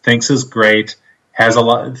loves, thinks is great,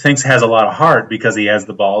 thinks has a lot of heart because he has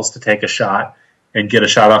the balls to take a shot and get a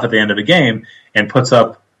shot off at the end of a game and puts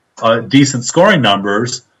up decent scoring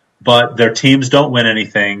numbers, but their teams don't win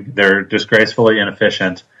anything. They're disgracefully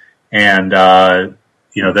inefficient, and they're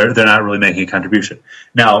not really making a contribution.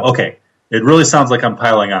 Now, okay, it really sounds like I'm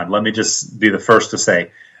piling on. Let me just be the first to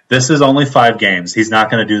say this is only 5 games. He's not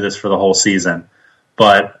going to do this for the whole season.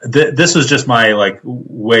 But this was just my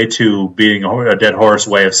way to beating a dead horse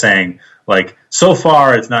way of saying, so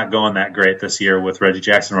far it's not going that great this year with Reggie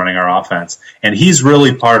Jackson running our offense. And he's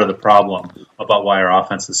really part of the problem about why our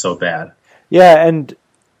offense is so bad. Yeah, and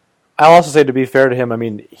I'll also say, to be fair to him, I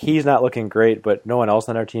mean, he's not looking great, but no one else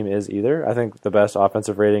on our team is either. I think the best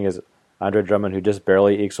offensive rating is Andre Drummond, who just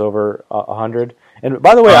barely ekes over 100. And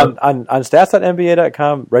by the way, on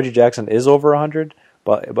stats.nba.com, Reggie Jackson is over 100.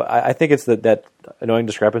 But I think it's that annoying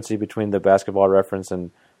discrepancy between the Basketball Reference and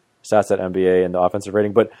Stats.NBA and the offensive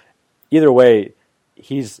rating. But either way,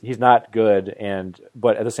 he's not good,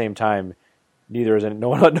 but at the same time, neither is no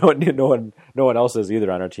one else is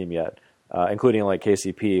either on our team yet, including like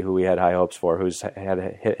KCP, who we had high hopes for, who's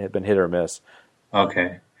had been hit or miss.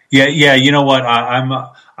 Okay. Yeah. You know what?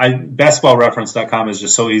 BasketballReference.com is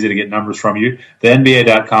just so easy to get numbers from. You. The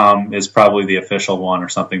NBA.com is probably the official one or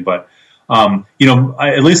something, but.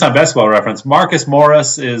 At least on Basketball Reference, Marcus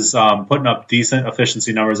Morris is putting up decent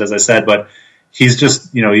efficiency numbers, as I said, but he's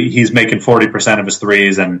just, he's making 40% of his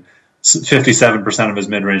threes and 57% of his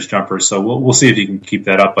mid-range jumpers. So we'll see if he can keep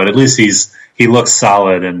that up. But at least he looks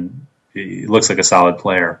solid, and he looks like a solid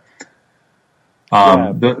player.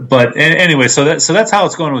 But anyway, so that's how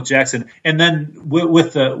it's going with Jackson. And then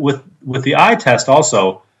with the eye test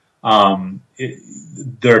also.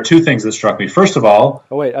 There are 2 things that struck me. First of all,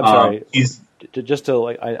 I'm sorry.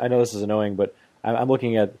 I know this is annoying, but I'm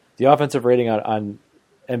looking at the offensive rating on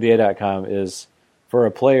NBA.com is for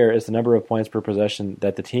a player is the number of points per possession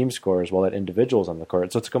that the team scores while that individual's on the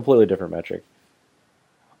court. So it's a completely different metric.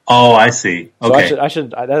 Oh, I see. Okay. So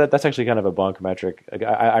that's actually kind of a bunk metric.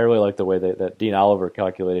 I really like the way that Dean Oliver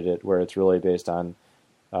calculated it, where it's really based on,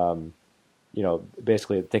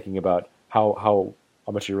 basically thinking about how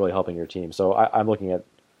much you're really helping your team. So I'm looking at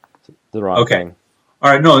the wrong thing.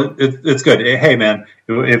 All right, no, it's good. Hey, man,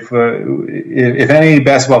 if any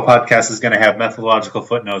basketball podcast is going to have methodological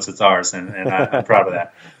footnotes, it's ours, and I'm proud of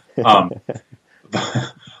that.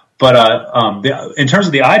 In terms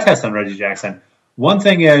of the eye test on Reggie Jackson, one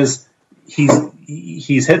thing is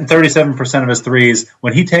he's hitting 37% of his threes.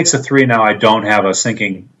 When he takes a three now, I don't have a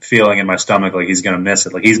sinking feeling in my stomach like he's going to miss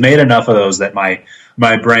it. Like he's made enough of those that my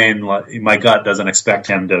brain, my gut doesn't expect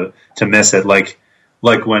him to miss it. Like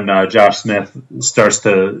when Josh Smith starts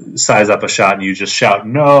to size up a shot and you just shout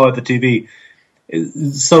no at the TV.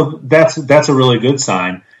 So that's a really good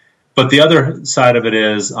sign. But the other side of it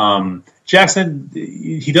is Jackson,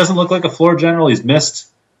 he doesn't look like a floor general. He's missed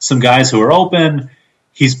some guys who are open.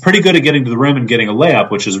 He's pretty good at getting to the rim and getting a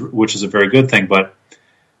layup, which is a very good thing. But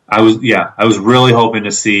I was really hoping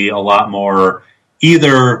to see a lot more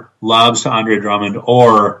either lobs to Andre Drummond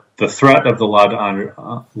or the threat of the lob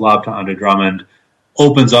to Andre Drummond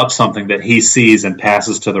opens up something that he sees and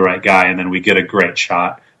passes to the right guy, and then we get a great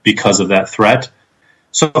shot because of that threat.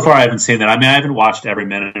 So far, I haven't seen that. I mean, I haven't watched every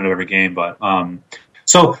minute of every game, but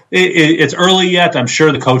so it's early yet. I'm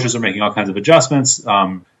sure the coaches are making all kinds of adjustments.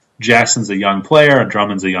 Jackson's a young player, and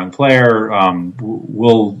Drummond's a young player.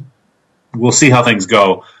 We'll see how things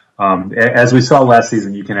go. As we saw last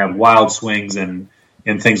season, you can have wild swings in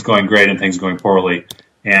in things going great and things going poorly.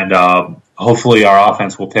 And hopefully our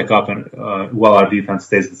offense will pick up, and while our defense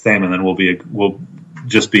stays the same, and then we'll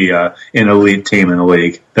just be an elite team in the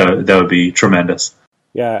league. That would be tremendous.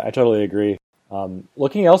 Yeah, I totally agree.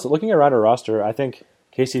 Looking around our roster, I think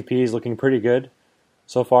KCP is looking pretty good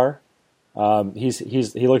so far.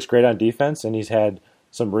 He looks great on defense, and he's had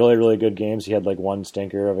some really, really good games. He had like one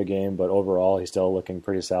stinker of a game, but overall he's still looking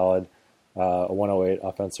pretty solid. A 108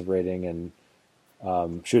 offensive rating, and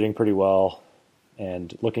shooting pretty well,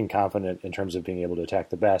 and looking confident in terms of being able to attack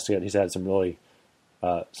the basket. He's had some really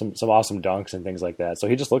some awesome dunks and things like that. So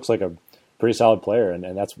he just looks like a pretty solid player,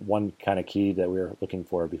 and that's one kind of key that we were looking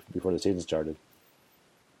for before the season started.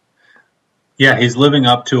 Yeah, he's living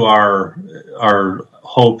up to our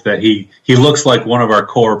hope that he looks like one of our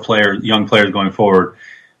core young players going forward,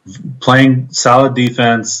 playing solid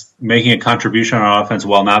defense, making a contribution on offense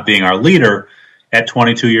while not being our leader at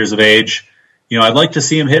 22 years of age. You know, I'd like to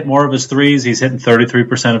see him hit more of his threes. He's hitting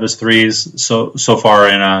 33% of his threes so far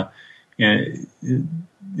in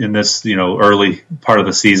this, you know, early part of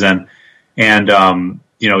the season. And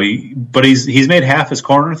you know, he's made half his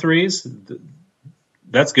corner threes.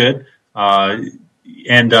 That's good.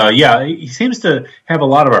 Yeah, he seems to have a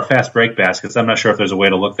lot of our fast break baskets. I'm not sure if there's a way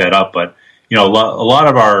to look that up, but you know, a lot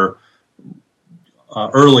of our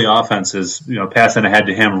early offenses, you know, passing ahead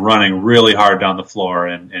to him, running really hard down the floor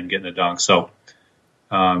and getting a dunk. So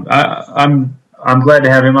I'm glad to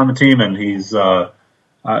have him on the team, and he's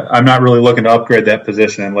I'm not really looking to upgrade that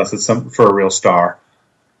position unless it's for a real star.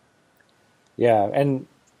 Yeah, and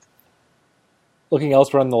looking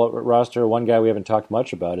elsewhere on the roster, one guy we haven't talked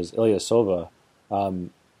much about is Ilyasova.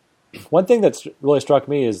 One thing that's really struck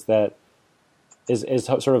me is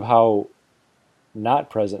sort of how not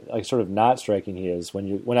present, like sort of not striking he is.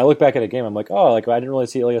 When I look back at a game, I'm like, oh, like I didn't really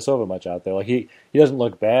see Ilyasova much out there. Like he doesn't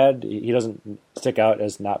look bad. He doesn't stick out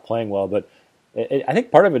as not playing well. But I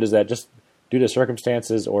think part of it is that just due to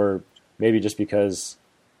circumstances, or maybe just because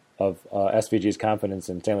of SVG's confidence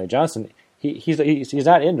in Stanley Johnson, he's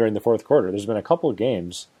not in during the fourth quarter. There's been a couple of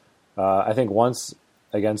games, I think once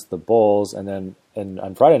against the Bulls, and then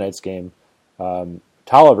on Friday night's game,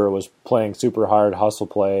 Tolliver was playing super hard hustle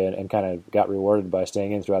play and kind of got rewarded by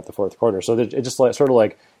staying in throughout the fourth quarter. So it just sort of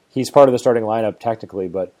like he's part of the starting lineup technically,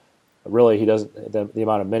 but really he doesn't. The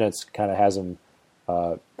amount of minutes kind of has him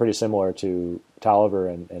pretty similar to Tolliver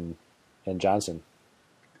and Johnson.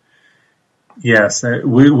 Yes,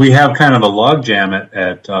 we have kind of a logjam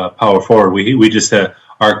at power forward. We just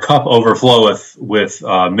our cup overflow with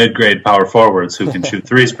mid-grade power forwards who can shoot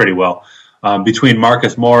threes pretty well. Between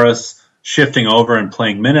Marcus Morris shifting over and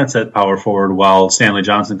playing minutes at power forward while Stanley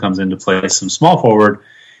Johnson comes in to play some small forward,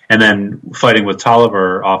 and then fighting with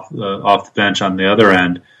Tolliver off the bench on the other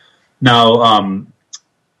end. Now,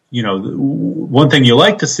 you know, one thing you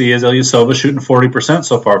like to see is Ilyasova shooting 40%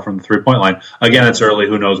 so far from the three-point line. Again, it's early.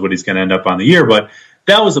 Who knows what he's going to end up on the year, but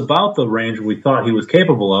that was about the range we thought he was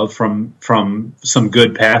capable of from some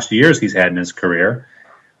good past years he's had in his career.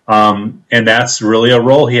 And that's really a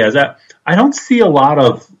role he has. I don't see a lot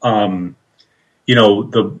of, you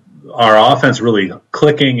know, our offense really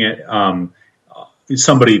clicking at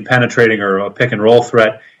somebody penetrating or a pick and roll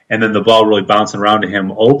threat, and then the ball really bouncing around to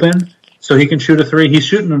him open so he can shoot a three. He's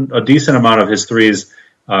shooting a decent amount of his threes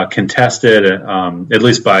contested, at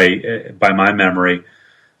least by my memory.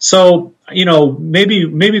 So, you know,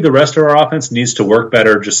 maybe the rest of our offense needs to work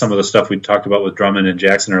better, just some of the stuff we talked about with Drummond and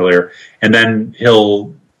Jackson earlier, and then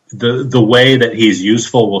the way that he's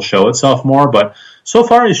useful will show itself more. But so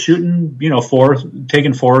far he's shooting, you know,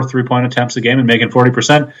 taking 4 3-point attempts a game and making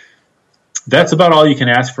 40%. That's about all you can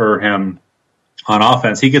ask for him on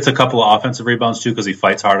offense. He gets a couple of offensive rebounds too because he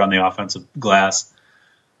fights hard on the offensive glass.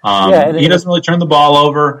 He doesn't really turn the ball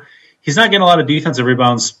over. He's not getting a lot of defensive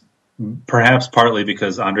rebounds, perhaps partly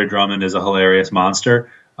because Andre Drummond is a hilarious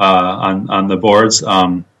monster on the boards.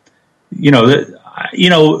 The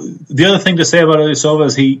other thing to say about Ilyasova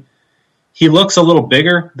is he looks a little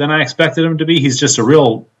bigger than I expected him to be. He's just a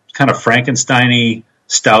real kind of Frankenstein-y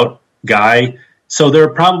stout guy. So there are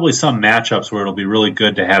probably some matchups where it'll be really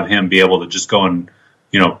good to have him be able to just go and,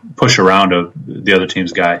 you know, push around the other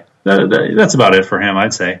team's guy. That's about it for him,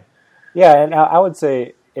 I'd say. Yeah, and I would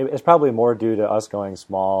say it's probably more due to us going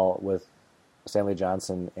small with Stanley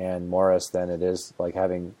Johnson and Morris than it is like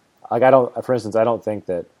having like I don't think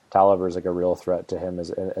that Tolliver is like a real threat to him as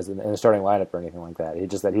in a starting lineup or anything like that.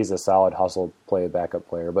 He's a solid hustle play backup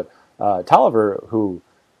player. But Tolliver, who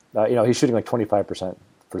he's shooting like 25%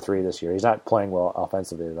 for three this year. He's not playing well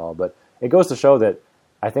offensively at all. But it goes to show that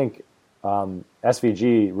I think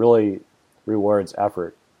SVG really rewards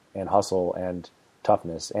effort and hustle and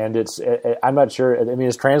toughness, and I'm not sure. I mean,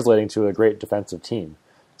 it's translating to a great defensive team.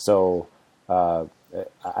 So I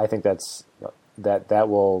think that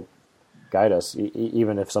will guide us.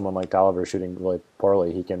 Even if someone like Tolliver is shooting really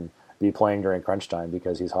poorly, he can be playing during crunch time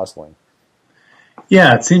because he's hustling.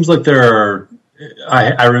 Yeah, it seems like there are.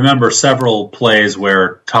 I remember several plays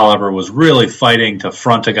where Tolliver was really fighting to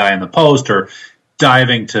front a guy in the post or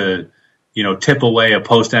diving to, tip away a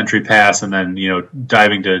post entry pass and then,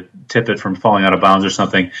 diving to tip it from falling out of bounds or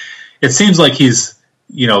something. It seems like he's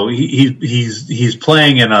playing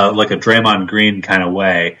in a Draymond Green kind of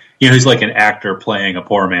way. He's like an actor playing a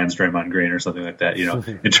poor man's Draymond Green or something like that,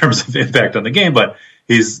 in terms of impact on the game. But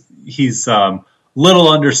he's little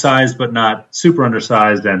undersized, but not super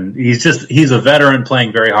undersized, and he's a veteran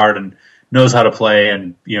playing very hard and knows how to play,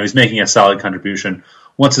 and he's making a solid contribution.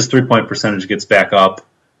 Once his 3-point percentage gets back up,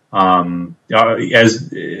 as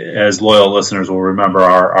loyal listeners will remember,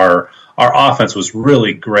 our offense was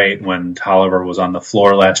really great when Tolliver was on the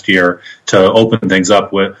floor last year to open things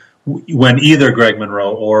up when either Greg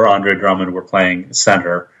Monroe or Andre Drummond were playing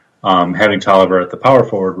center. Having Tolliver at the power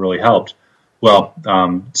forward really helped. Well,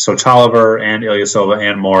 so Tolliver and Ilyasova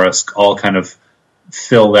and Morris all kind of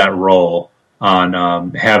fill that role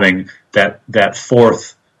on having that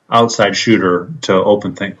fourth outside shooter to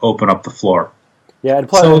open up the floor. Yeah, and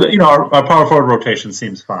plus, so our power forward rotation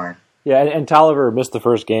seems fine. Yeah, and Tolliver missed the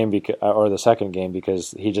first game or the second game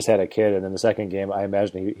because he just had a kid, and then the second game, I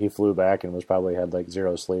imagine he flew back and had like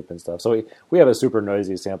zero sleep and stuff. So we have a super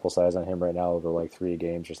noisy sample size on him right now over like 3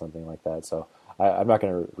 games or something like that. So I'm not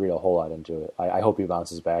going to read a whole lot into it. I hope he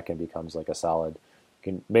bounces back and becomes like a solid,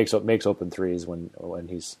 makes open threes when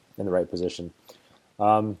he's in the right position.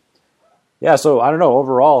 Yeah, so I don't know.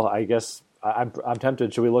 Overall, I guess I'm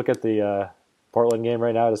tempted. Should we look at the Portland game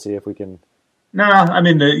right now to see if we can? No, I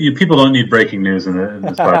mean people don't need breaking news in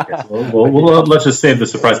this podcast. Let's just save the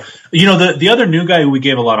surprise. The other new guy who we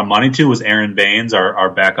gave a lot of money to was Aaron Baines, our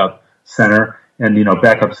backup center. And,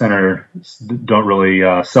 backup centers don't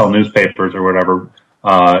really sell newspapers or whatever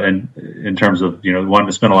in terms of, wanting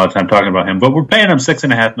to spend a lot of time talking about him. But we're paying him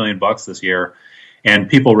 $6.5 million this year, and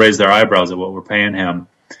people raise their eyebrows at what we're paying him.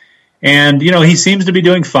 And, he seems to be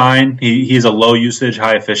doing fine. He's a low-usage,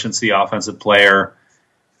 high-efficiency offensive player.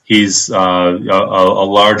 He's a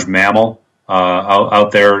large mammal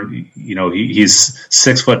out there. He's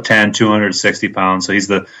 6'10", 260 pounds, so he's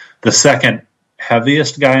the second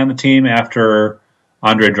heaviest guy on the team after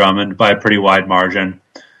Andre Drummond by a pretty wide margin.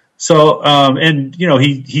 So,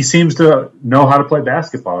 he seems to know how to play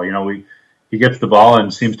basketball. He gets the ball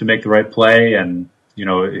and seems to make the right play, and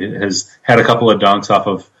has had a couple of dunks off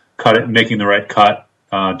of making the right cut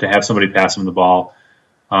to have somebody pass him the ball.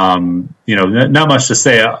 Not much to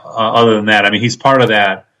say other than that. I mean, he's part of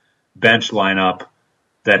that bench lineup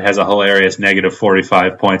that has a hilarious negative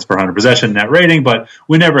 45 points per 100 possession net rating, but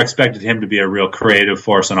we never expected him to be a real creative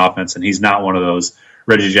force on offense, and he's not one of those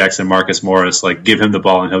Reggie Jackson, Marcus Morris, like give him the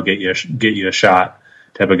ball and he'll get you a shot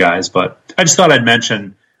type of guys. But I just thought I'd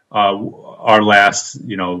mention our last,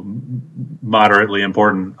 moderately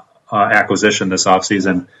important acquisition this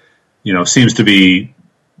offseason, seems to be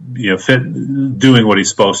doing what he's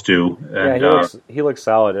supposed to. And, yeah, he looks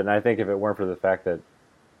solid, and I think if it weren't for the fact that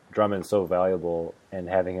Drummond's so valuable and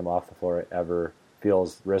having him off the floor ever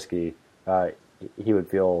feels risky, he would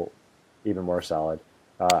feel even more solid.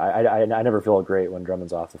 I never feel great when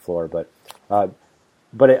Drummond's off the floor, but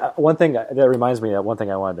one thing that reminds me that one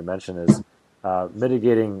thing I wanted to mention is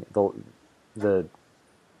mitigating the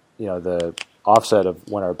offset of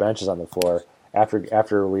when our bench is on the floor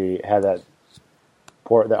after we had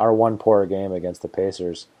our one poor game against the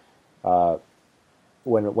Pacers.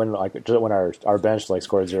 When our bench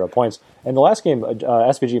scored 0 points. And the last game,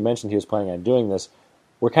 SPG mentioned he was planning on doing this.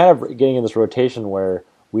 We're kind of getting in this rotation where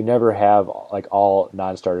we never have all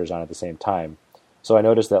non-starters on at the same time. So I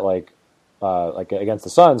noticed that against the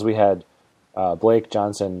Suns we had Blake,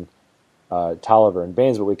 Johnson, Tolliver, and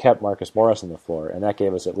Baines, but we kept Marcus Morris on the floor, and that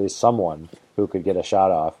gave us at least someone who could get a shot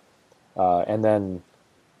off. And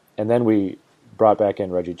then we brought back in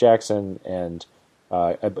Reggie Jackson and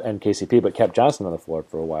KCP, but kept Johnson on the floor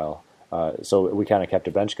for a while. So we kind of kept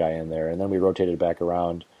a bench guy in there, and then we rotated back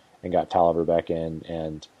around and got Tolliver back in,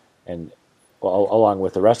 and along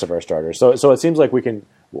with the rest of our starters. So it seems like we can,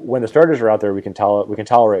 when the starters are out there, we can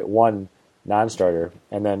tolerate one non-starter,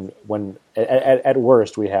 and then when at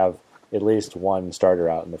worst we have at least one starter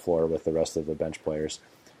out on the floor with the rest of the bench players,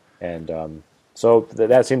 and so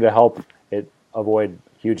that seemed to help it avoid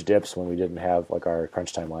huge dips when we didn't have our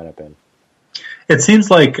crunch time lineup in. It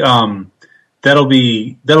seems like that'll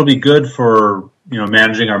be good for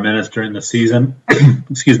managing our minutes during the season.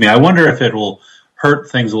 Excuse me. I wonder if it will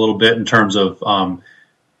hurt things a little bit in terms of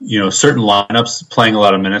certain lineups playing a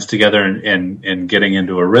lot of minutes together and getting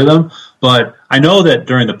into a rhythm. But I know that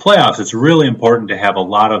during the playoffs, it's really important to have a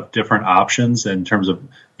lot of different options in terms of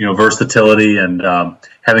versatility and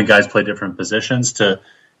having guys play different positions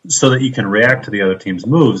so that you can react to the other team's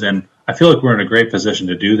moves. And I feel like we're in a great position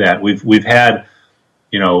to do that. We've had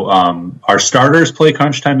our starters play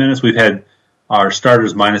crunch time minutes. We've had our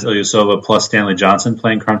starters minus Ilyasova plus Stanley Johnson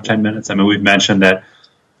playing crunch time minutes. I mean, we've mentioned that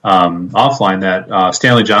offline that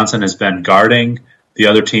Stanley Johnson has been guarding the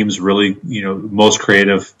other team's really most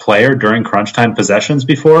creative player during crunch time possessions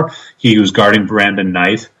before. He was guarding Brandon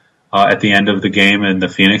Knight at the end of the game in the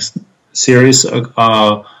Phoenix series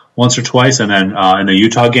once or twice, and then in the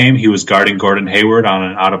Utah game he was guarding Gordon Hayward on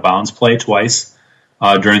an out of bounds play twice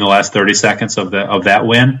during the last 30 seconds of that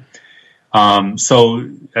win. So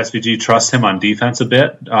SVG trusts him on defense a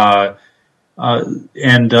bit,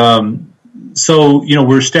 so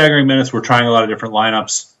we're staggering minutes. We're trying a lot of different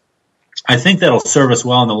lineups. I think that'll serve us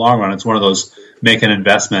well in the long run. It's one of those make an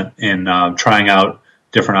investment in trying out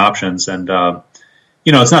different options, and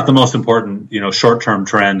it's not the most important short-term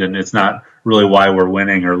trend, and it's not really why we're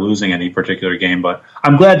winning or losing any particular game. But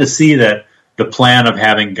I'm glad to see that the plan of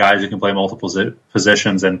having guys who can play multiple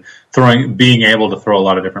positions and being able to throw a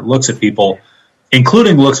lot of different looks at people,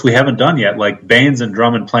 including looks we haven't done yet, like Baines and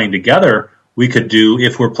Drummond playing together. We could do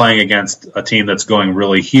if we're playing against a team that's going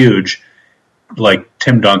really huge, like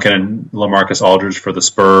Tim Duncan and LaMarcus Aldridge for the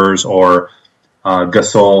Spurs, or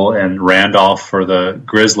Gasol and Randolph for the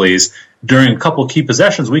Grizzlies. During a couple of key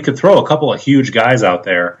possessions, we could throw a couple of huge guys out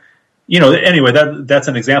there. Anyway, that's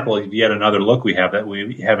an example of yet another look we have that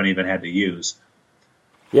we haven't even had to use.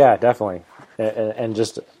 Yeah, definitely. And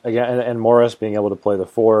just, again, and Morris being able to play the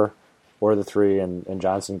 4 or the 3, and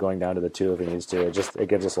Johnson going down to the 2 if he needs to. It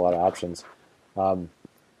gives us a lot of options. All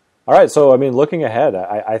right, so, looking ahead,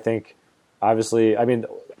 I think, obviously,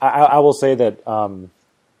 I will say that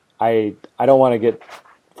I don't want to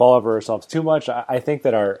fall over ourselves too much. I think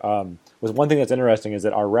that was one thing that's interesting is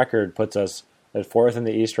that our record puts us at 4th in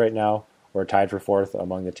the East right now. We're tied for 4th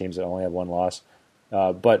among the teams that only have one loss.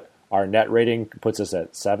 But our net rating puts us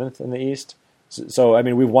at 7th in the East. So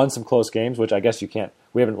we've won some close games, which I guess we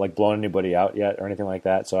haven't blown anybody out yet or anything like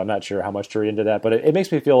that. So I'm not sure how much to read into that, but it makes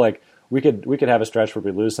me feel like we could have a stretch where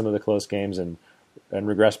we lose some of the close games and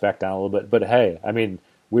regress back down a little bit. But hey,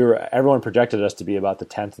 everyone projected us to be about the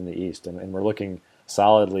 10th in the East, and we're looking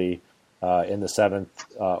solidly in the 7th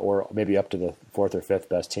or maybe up to the 4th or 5th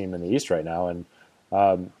best team in the East right now. And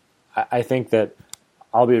I think that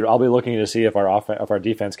I'll be looking to see if our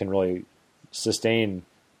defense can really sustain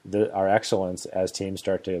our excellence as teams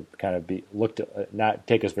start to kind of not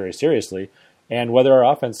take us very seriously, and whether our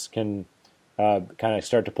offense can kind of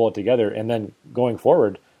start to pull it together. And then going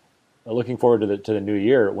forward, looking forward to the new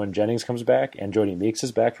year when Jennings comes back and Jody Meeks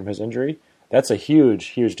is back from his injury, that's a huge,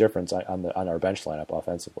 huge difference on our bench lineup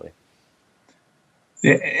offensively.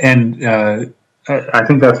 And I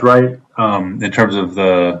think that's right in terms of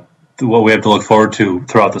what we have to look forward to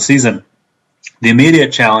throughout the season. The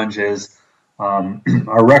immediate challenge is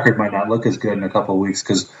our record might not look as good in a couple of weeks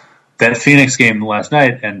because that Phoenix game last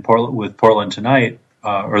night and Portland tonight,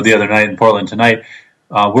 or the other night in Portland tonight,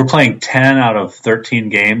 we're playing 10 out of 13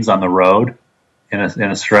 games on the road in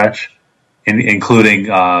a stretch, including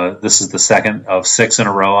this is the second of 6 in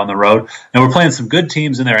a row on the road. And we're playing some good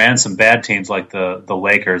teams in there and some bad teams like the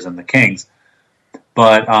Lakers and the Kings.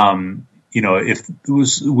 But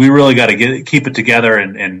we really got to keep it together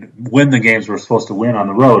and win the games we're supposed to win on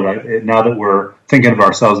the road. Right? Now that we're thinking of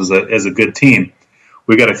ourselves as a good team,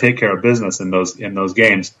 we got to take care of business in those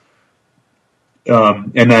games.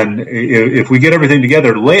 And then if we get everything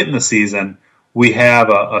together late in the season, we have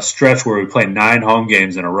a stretch where we play 9 home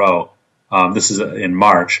games in a row. This is in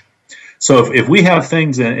March. So if we have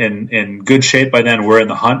things in good shape by then, we're in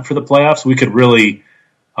the hunt for the playoffs. We could really,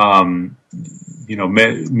 make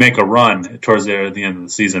a run towards the end of the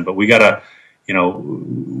season. But we gotta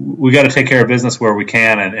take care of business where we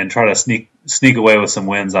can and try to sneak away with some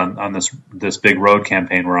wins on this big road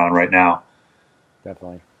campaign we're on right now.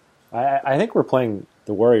 Definitely. I think we're playing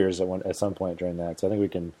the Warriors at some point during that, so I think we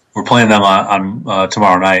can. We're playing them on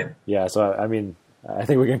tomorrow night. Yeah, so I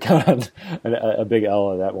think we can count on a big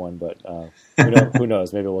L of that one, but who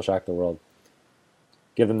knows? Maybe we'll shock the world.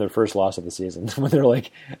 Give them their first loss of the season when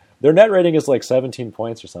their net rating is 17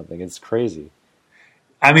 points or something. It's crazy.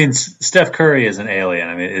 Steph Curry is an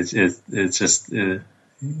alien. It's just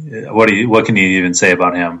what can you even say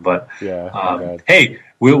about him? But yeah, hey,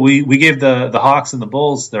 we gave the Hawks and the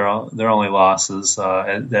Bulls their only losses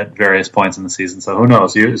at various points in the season. So who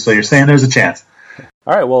knows? So you're saying there's a chance?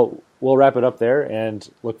 All right. Well, we'll wrap it up there and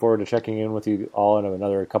look forward to checking in with you all in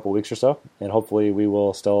another couple weeks or so. And hopefully we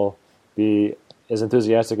will still be as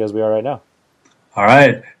enthusiastic as we are right now. All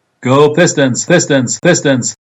right. Go Pistons, Pistons, Pistons.